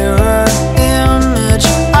mirror image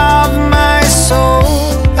of my soul.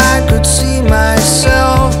 I could see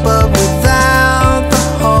myself, but without the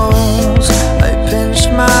holes. I pinched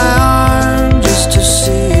my arm just to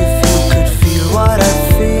see if you could feel what I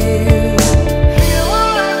feel.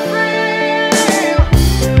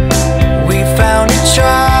 We found each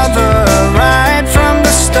other right from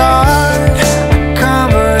the start. A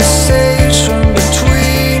conversation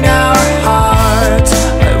between our hearts.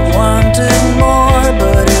 I wanted more,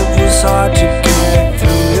 but it was hard to get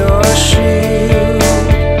through your shield.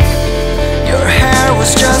 Your hair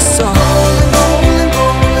was just so golden, golden,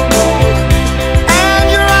 golden, golden, and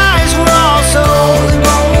your eyes were also golden,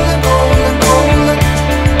 golden, golden, golden.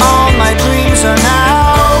 All my dreams are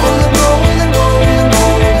now golden, golden, golden,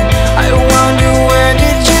 golden. I wonder where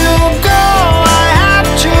did you go? I have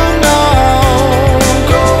to know.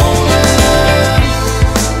 Golden.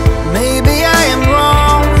 Maybe I am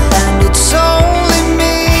wrong, and it's only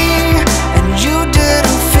me, and you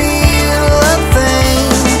didn't feel a thing.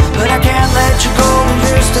 But I can't let you go when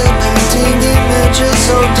you're still painting images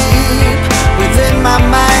so deep within my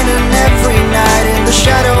mind, and every night in the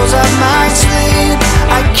shadows of my sleep.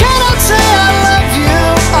 I cannot say I love you,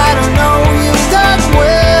 I don't know you that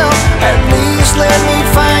well. At least let me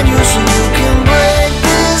find you so you can break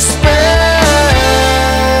this spell.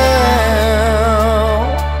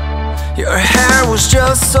 Your hair was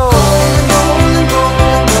just so golden, golden,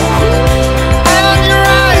 golden, golden, and your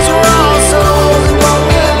eyes were also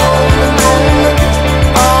golden, golden, golden.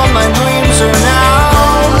 All my dreams are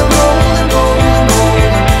now golden, golden,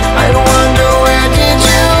 golden. I wonder where did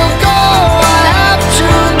you go? I have to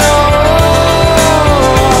know.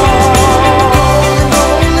 Golden,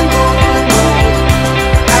 golden, golden,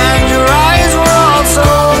 and your eyes were also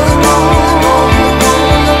golden, golden,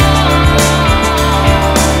 golden,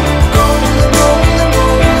 golden, golden,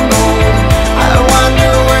 golden, golden.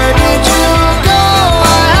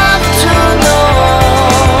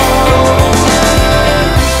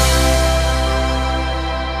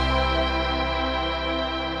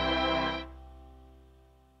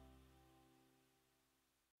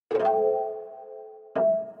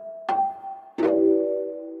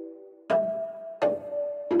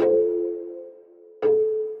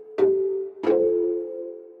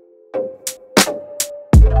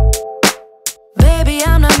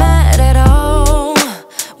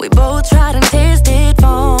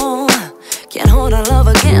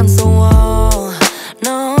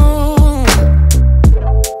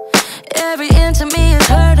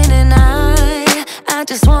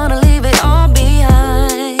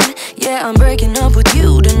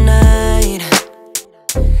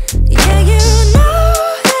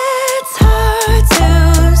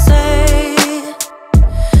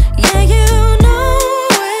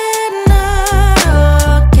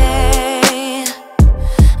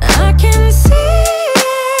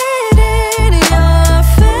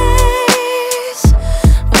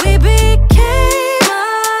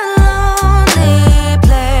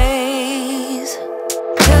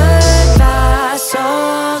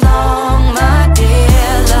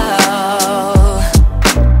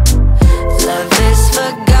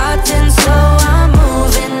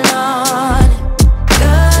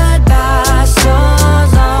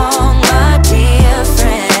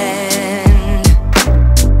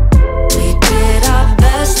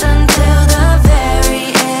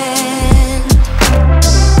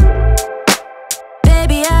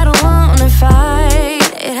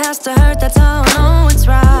 just to hurt, that's how I know it's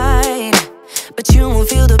right. But you won't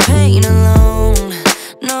feel the pain alone,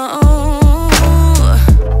 no.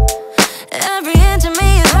 Every inch of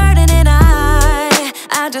me is hurting and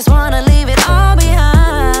I just wanna leave it all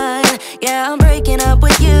behind. Yeah, I'm breaking up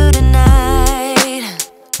with you tonight.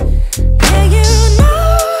 Yeah, you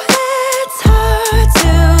know it's hard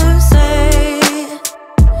to say.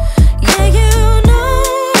 Yeah, you know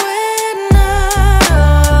we're not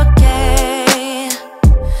okay.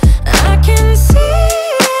 I can see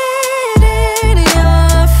it in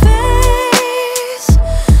your face.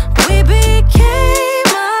 We became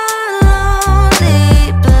a lonely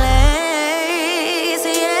place.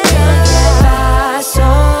 Yeah, goodbye so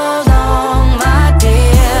long, my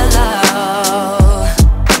dear love.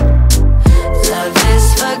 Love is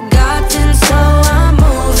forgotten, so I'm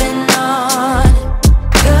moving on.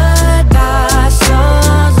 Goodbye so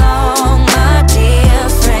long, my dear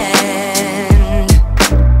friend.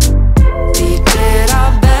 We did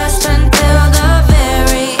our best until the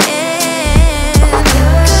very end.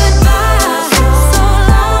 Goodbye so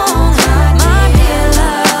long, my dear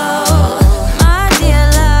love. My dear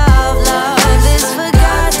love, love is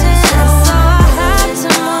forgotten, so I had to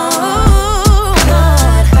move.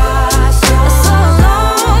 Goodbye so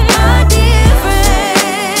long, my dear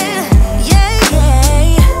friend. Yeah,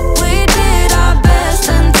 yeah. We did our best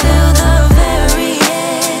until the very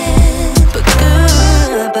end. But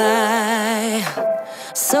goodbye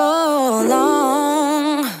so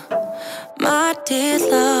long, my dear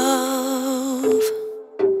love.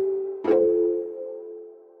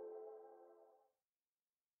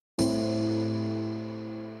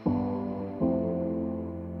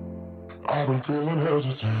 I've been feeling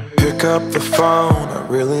hesitant. Pick up the phone, I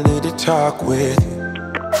really need to talk with you.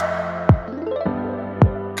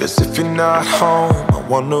 Cause if you're not home, I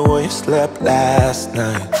wonder where you slept last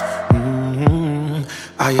night.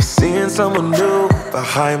 Are you seeing someone new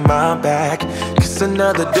behind my back? Kiss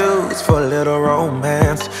another dude's for a little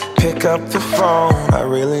romance. Pick up the phone, I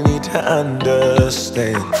really need to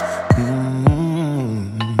understand.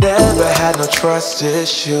 Never had no trust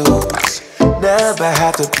issues, never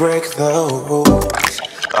had to break the rules.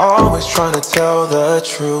 Always trying to tell the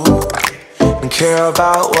truth and care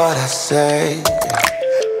about what I say.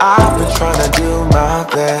 I've been trying to do my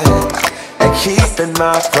best and keeping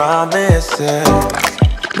my promises.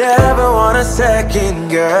 Never wanna second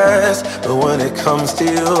guess, but when it comes to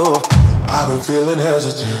you, I've been feeling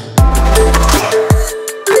hesitant.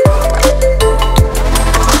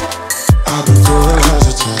 I've been feeling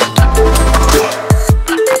hesitant.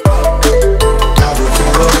 I've been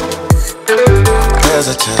feeling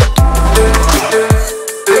hesitant.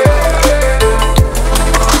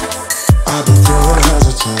 I've been feeling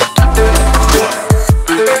hesitant.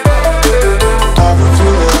 I've been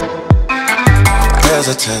feeling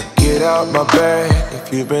hesitant. Get out my bed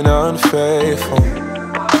if you've been unfaithful.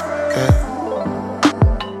 Yeah.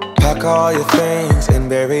 Pack all your things and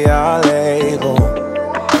bury our label.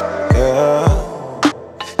 Yeah.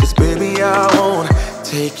 Cause baby, I won't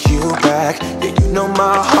take you back. Yeah, you know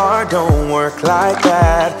my heart don't work like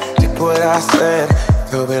that. Take what I said,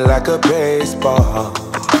 throw it like a baseball.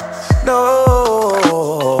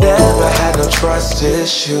 No, never had no trust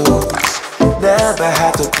issues, never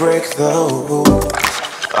had to break the rules.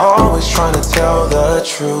 Always trying to tell the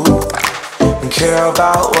truth and care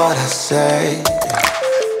about what I say.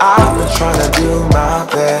 I've been trying to do my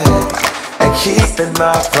best and keeping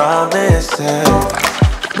my promises.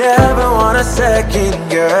 Never wanna second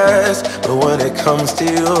guess, but when it comes to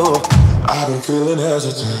you, I've been feeling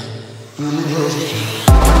hesitant.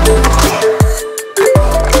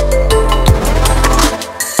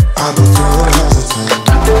 I've been feeling hesitant.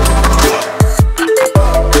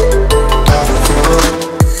 I've been feeling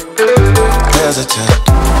hesitant.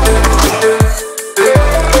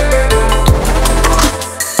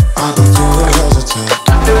 I've been feeling hesitant.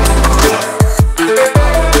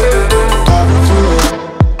 I've been feeling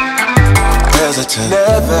hesitant.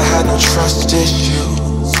 Never had no trust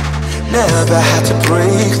issues, never had to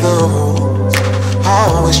break the rules.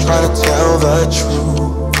 Always try to tell the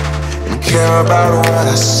truth and care about what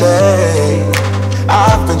I say.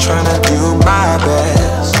 I've been trying to do my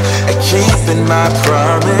best at keeping my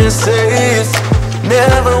promises.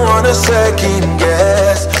 Never wanna second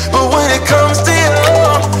guess, but when it comes to you,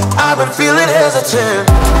 I've been feeling hesitant.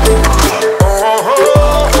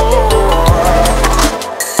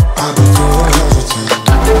 I've been feeling hesitant.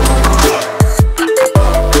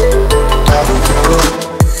 I've been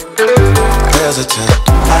feeling hesitant.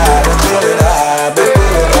 I've been feeling, I've been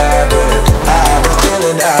feeling, I've been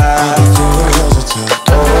feeling, I've been feeling hesitant.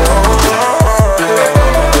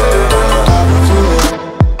 I've been feeling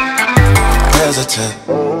hesitant.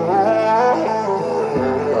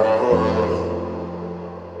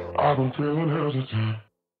 I've been feeling hesitant.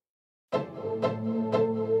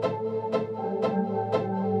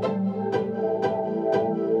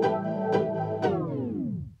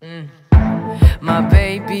 My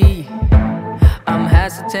baby, I'm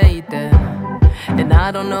hesitating, and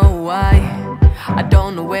I don't know why. I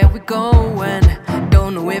don't know where we're going,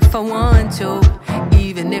 don't know if I want to,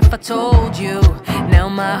 even if I told you. Now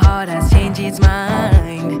my heart has changed its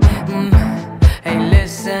mind. Hey,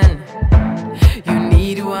 listen, you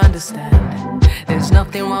need to understand, there's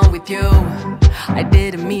nothing wrong with you. I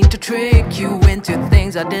didn't mean to trick you into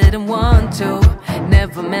things I didn't want to.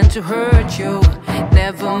 Never meant to hurt you,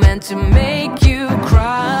 never meant to make you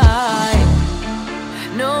cry.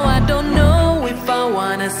 No, I don't know if I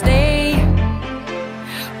wanna stay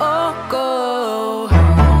or go.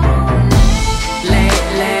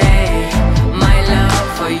 Lately, my love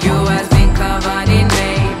for you has been covered in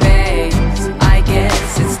maybes. I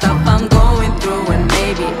guess it's stuff I'm going through, and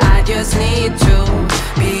maybe I just need to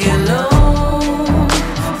be alone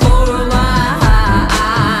for a while.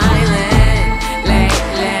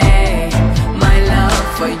 Lately, my love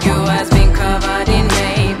for you has been covered in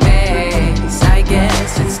maybes. I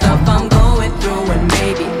guess it's stuff I'm going through, and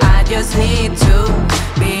maybe I just need to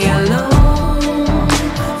be alone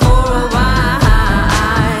for a while.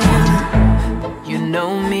 You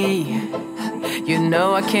know me, you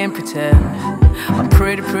know I can't pretend. I'm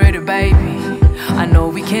pretty, pretty baby, I know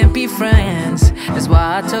we can't be friends. That's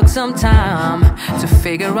why I took some time to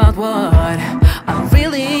figure out what I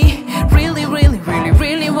really, really, really, really,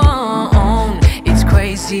 really want. It's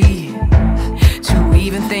crazy to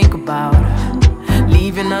even think about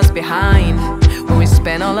leaving us behind when we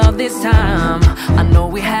spent all of this time. I know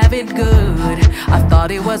we have it good, I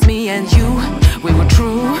thought it was me and you, we were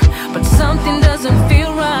true, but something doesn't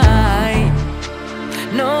feel right.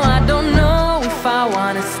 No, I don't know if I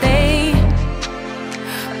wanna stay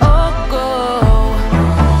or go.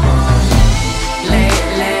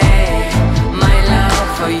 Lately, my love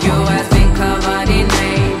for you has been covered in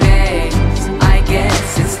maybes. I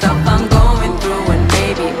guess it's stuff I'm going through, and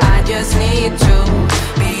maybe I just need to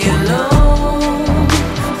be alone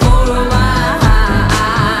for a while.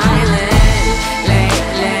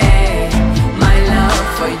 Lately, my love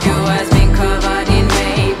for you has been covered in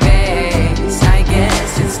maybes. I guess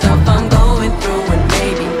it's stuff I'm going through, and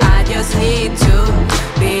maybe I just need to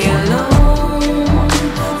be alone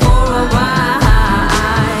for a while.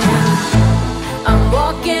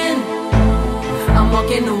 I'm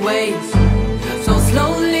walking away, so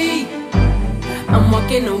slowly I'm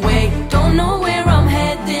walking away. Don't know where I'm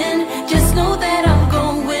heading, just know that I'm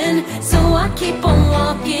going, so I keep on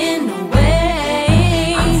walking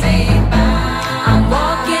away. I'm saying bye.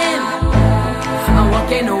 I'm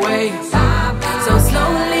walking away, so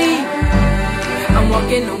slowly I'm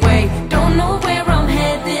walking away. Don't know where I'm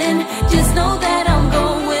heading, just know that I'm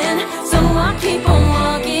going, so I keep on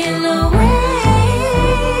walking away.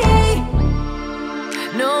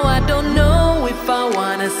 No, I don't know if I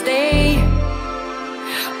wanna stay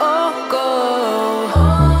or go.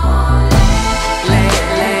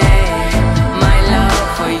 Lately, my love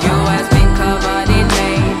for you has been covered in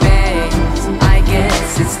maybes. I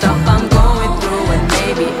guess it's stuff I'm going through, and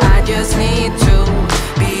maybe I just need to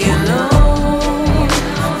be alone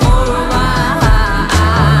for a while.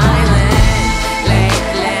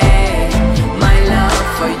 Lately, my love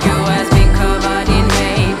for you has been covered in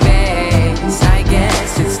maybes. I guess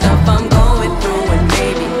it's stuff I'm going through, and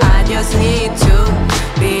maybe I just need to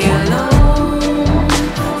be alone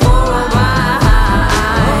for a while.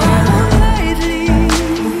 Lately,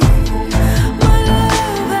 my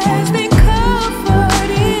love has been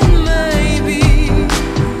covered in maybes.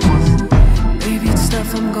 Maybe it's stuff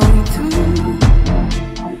I'm going through,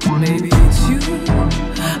 maybe it's you,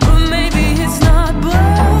 or maybe it's not.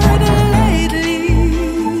 But lately,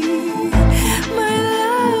 my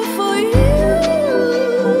love for you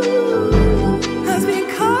has been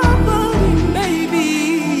covered in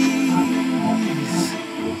maybes.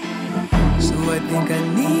 So I think I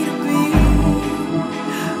need to be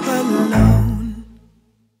alone.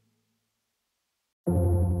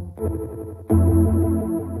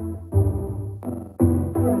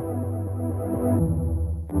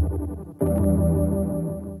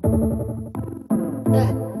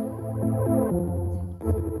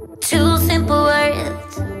 Two simple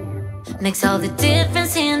words makes all the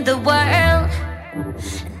difference in the world.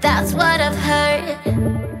 That's what I've heard,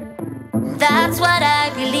 that's what I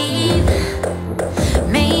believe.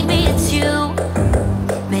 Maybe it's you,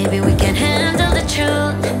 maybe we can handle the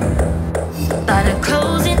truth. But I'm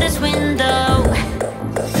closing this window,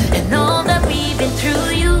 and all that we've been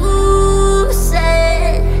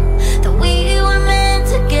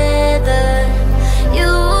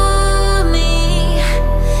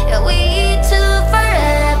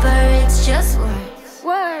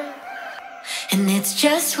And it's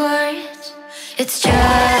just words. It's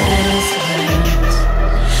just words.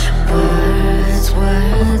 Words,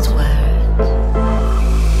 words, words.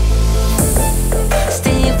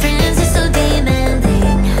 Staying friends is so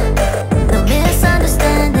demanding. No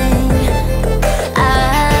misunderstanding.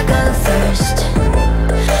 I go first.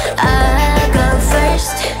 I go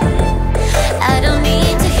first. I don't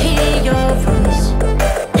need to hear your voice.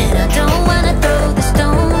 And I don't wanna throw the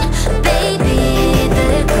stone. Baby,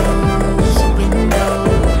 there goes a window.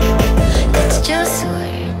 It's just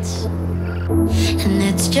words. And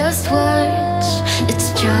it's just words. It's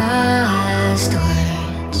just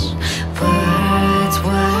words. Words,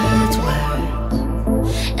 words, words.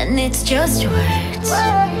 And it's just words.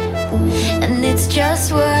 And it's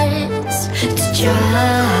just words. It's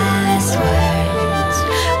just words.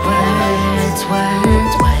 Words,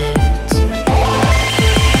 words, words.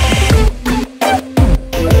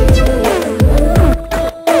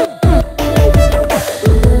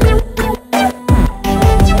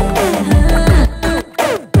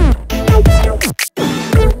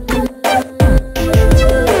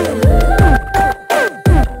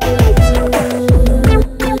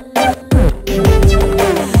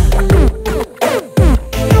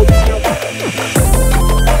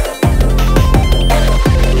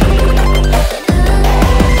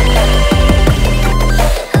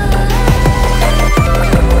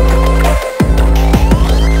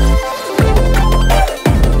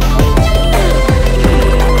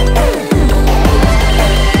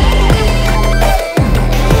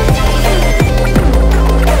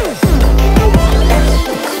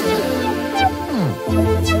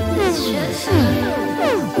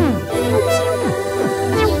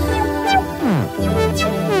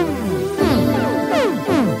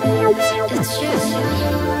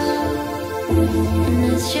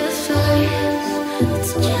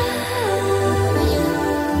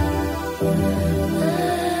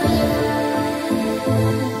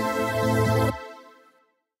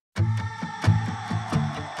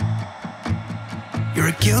 You're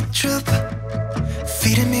a guilt trip,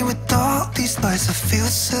 feeding me with all these lies. I feel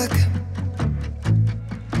sick.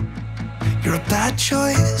 You're a bad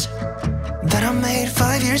choice that I made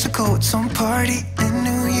 5 years ago at some party in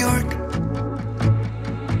New York.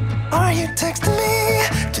 Are you texting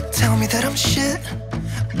me to tell me that I'm shit?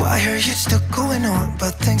 Why are you still going on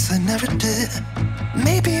about things I never did?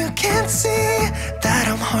 Maybe you can't see that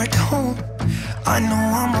I'm hard to hold. I know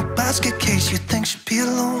I'm a basket case you think should be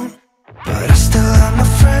alone. But I still have my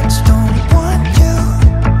friends, don't want you.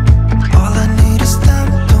 All I need is them,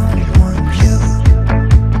 don't want you.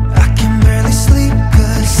 I can barely sleep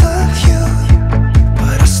 'cause of you.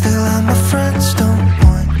 But I still have my friends, don't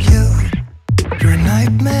want you. You're a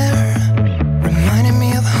nightmare, reminding me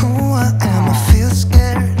of who I am. I feel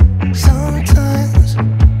scared sometimes.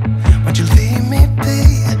 Why'd you leave me be?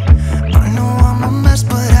 I know I'm a mess,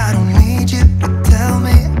 but I don't need you to tell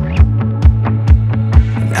me.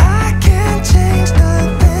 I can't change the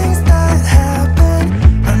things that happen.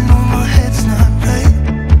 I know my head's not right,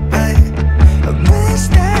 right. I wish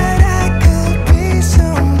that I could be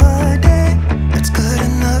somebody that's good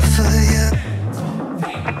enough for you.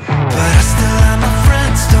 But I still have my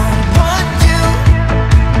friends, don't want you.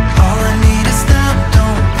 All I need is them,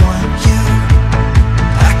 don't want you.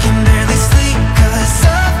 I can barely sleep 'cause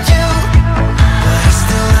of you. But I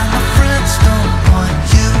still have my friends, don't want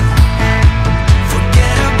you.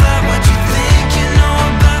 Forget about what you think you know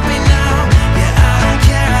about me now. Yeah, I don't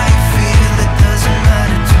care how you feel, it doesn't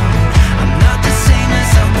matter to me. I'm not the same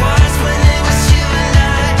as I was when it was you and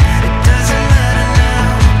I. It doesn't matter now.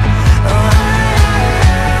 Oh,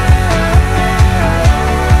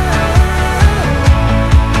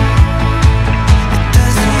 it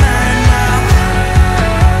doesn't matter now.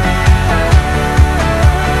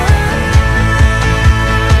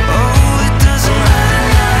 Oh, it doesn't matter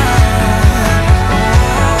now.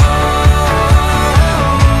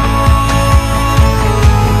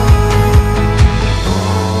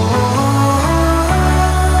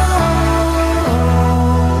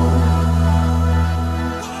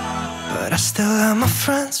 But I still have my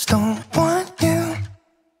friends, don't want you.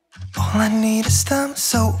 All I need is them,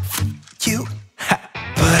 so you.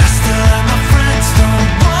 But I still have my friends, don't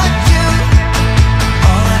want you.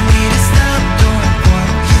 All I need is them, don't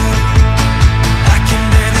want you. I can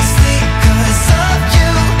barely sleep 'cause of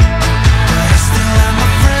you. But I still have my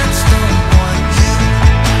friends, don't want you.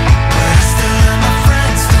 But I still have my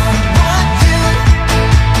friends, don't want you.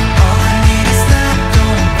 All I need is them,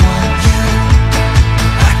 don't want you.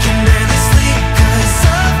 I can barely sleep 'cause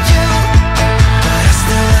of you. But I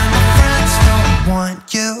still have my friends, don't want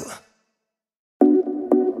you.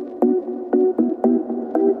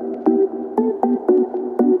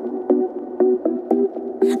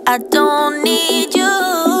 I don't need you,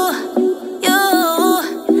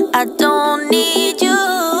 I don't need you,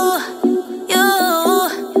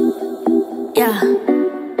 yeah.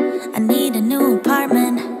 I need a new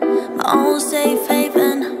apartment, my own safe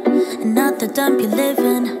haven, and not the dump you live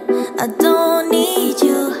in. I don't need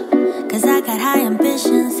you, cause I got high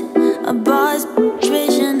ambitions, a boss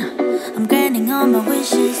vision, I'm granting all my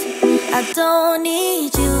wishes. I don't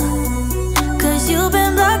need you, cause you've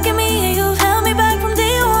been blocking me and you've held me back from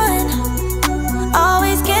day one.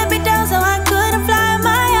 Always kept me down so I couldn't fly on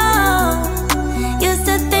my own. Used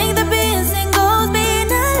to think that being single was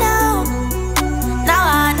being alone. Now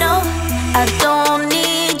I know I don't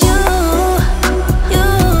need you,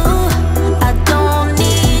 I don't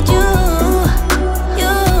need you,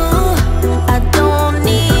 I don't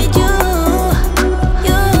need you,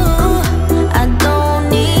 I don't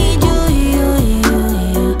need you,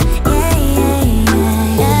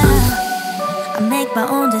 yeah. I make my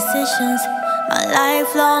own decisions, my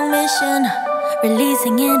lifelong mission,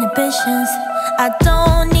 releasing inhibitions. I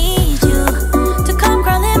don't need you to come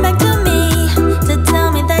crawling back to me, to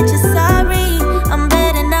tell me that you're sorry. I'm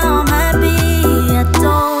better now, I'm happy. I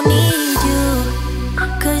don't need you,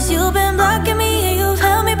 cause you've been blocking me and you've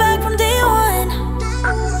held me back from day one.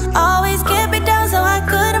 Always kept me down so I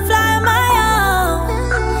couldn't fly on my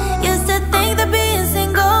own. Used to think that being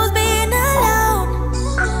single was being alone.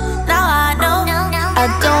 Now I know I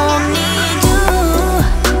don't need you,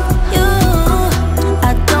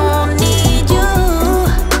 I don't need you,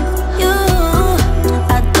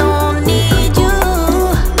 I don't need you,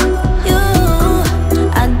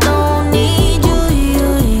 I don't need you,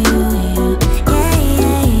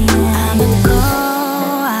 yeah. I'ma go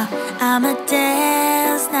out, I'ma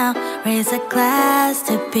dance now, raise a glass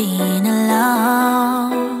to being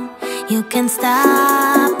alone. You can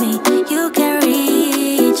stop me, you can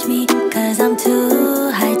reach me, cause I'm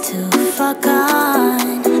too high to fuck up.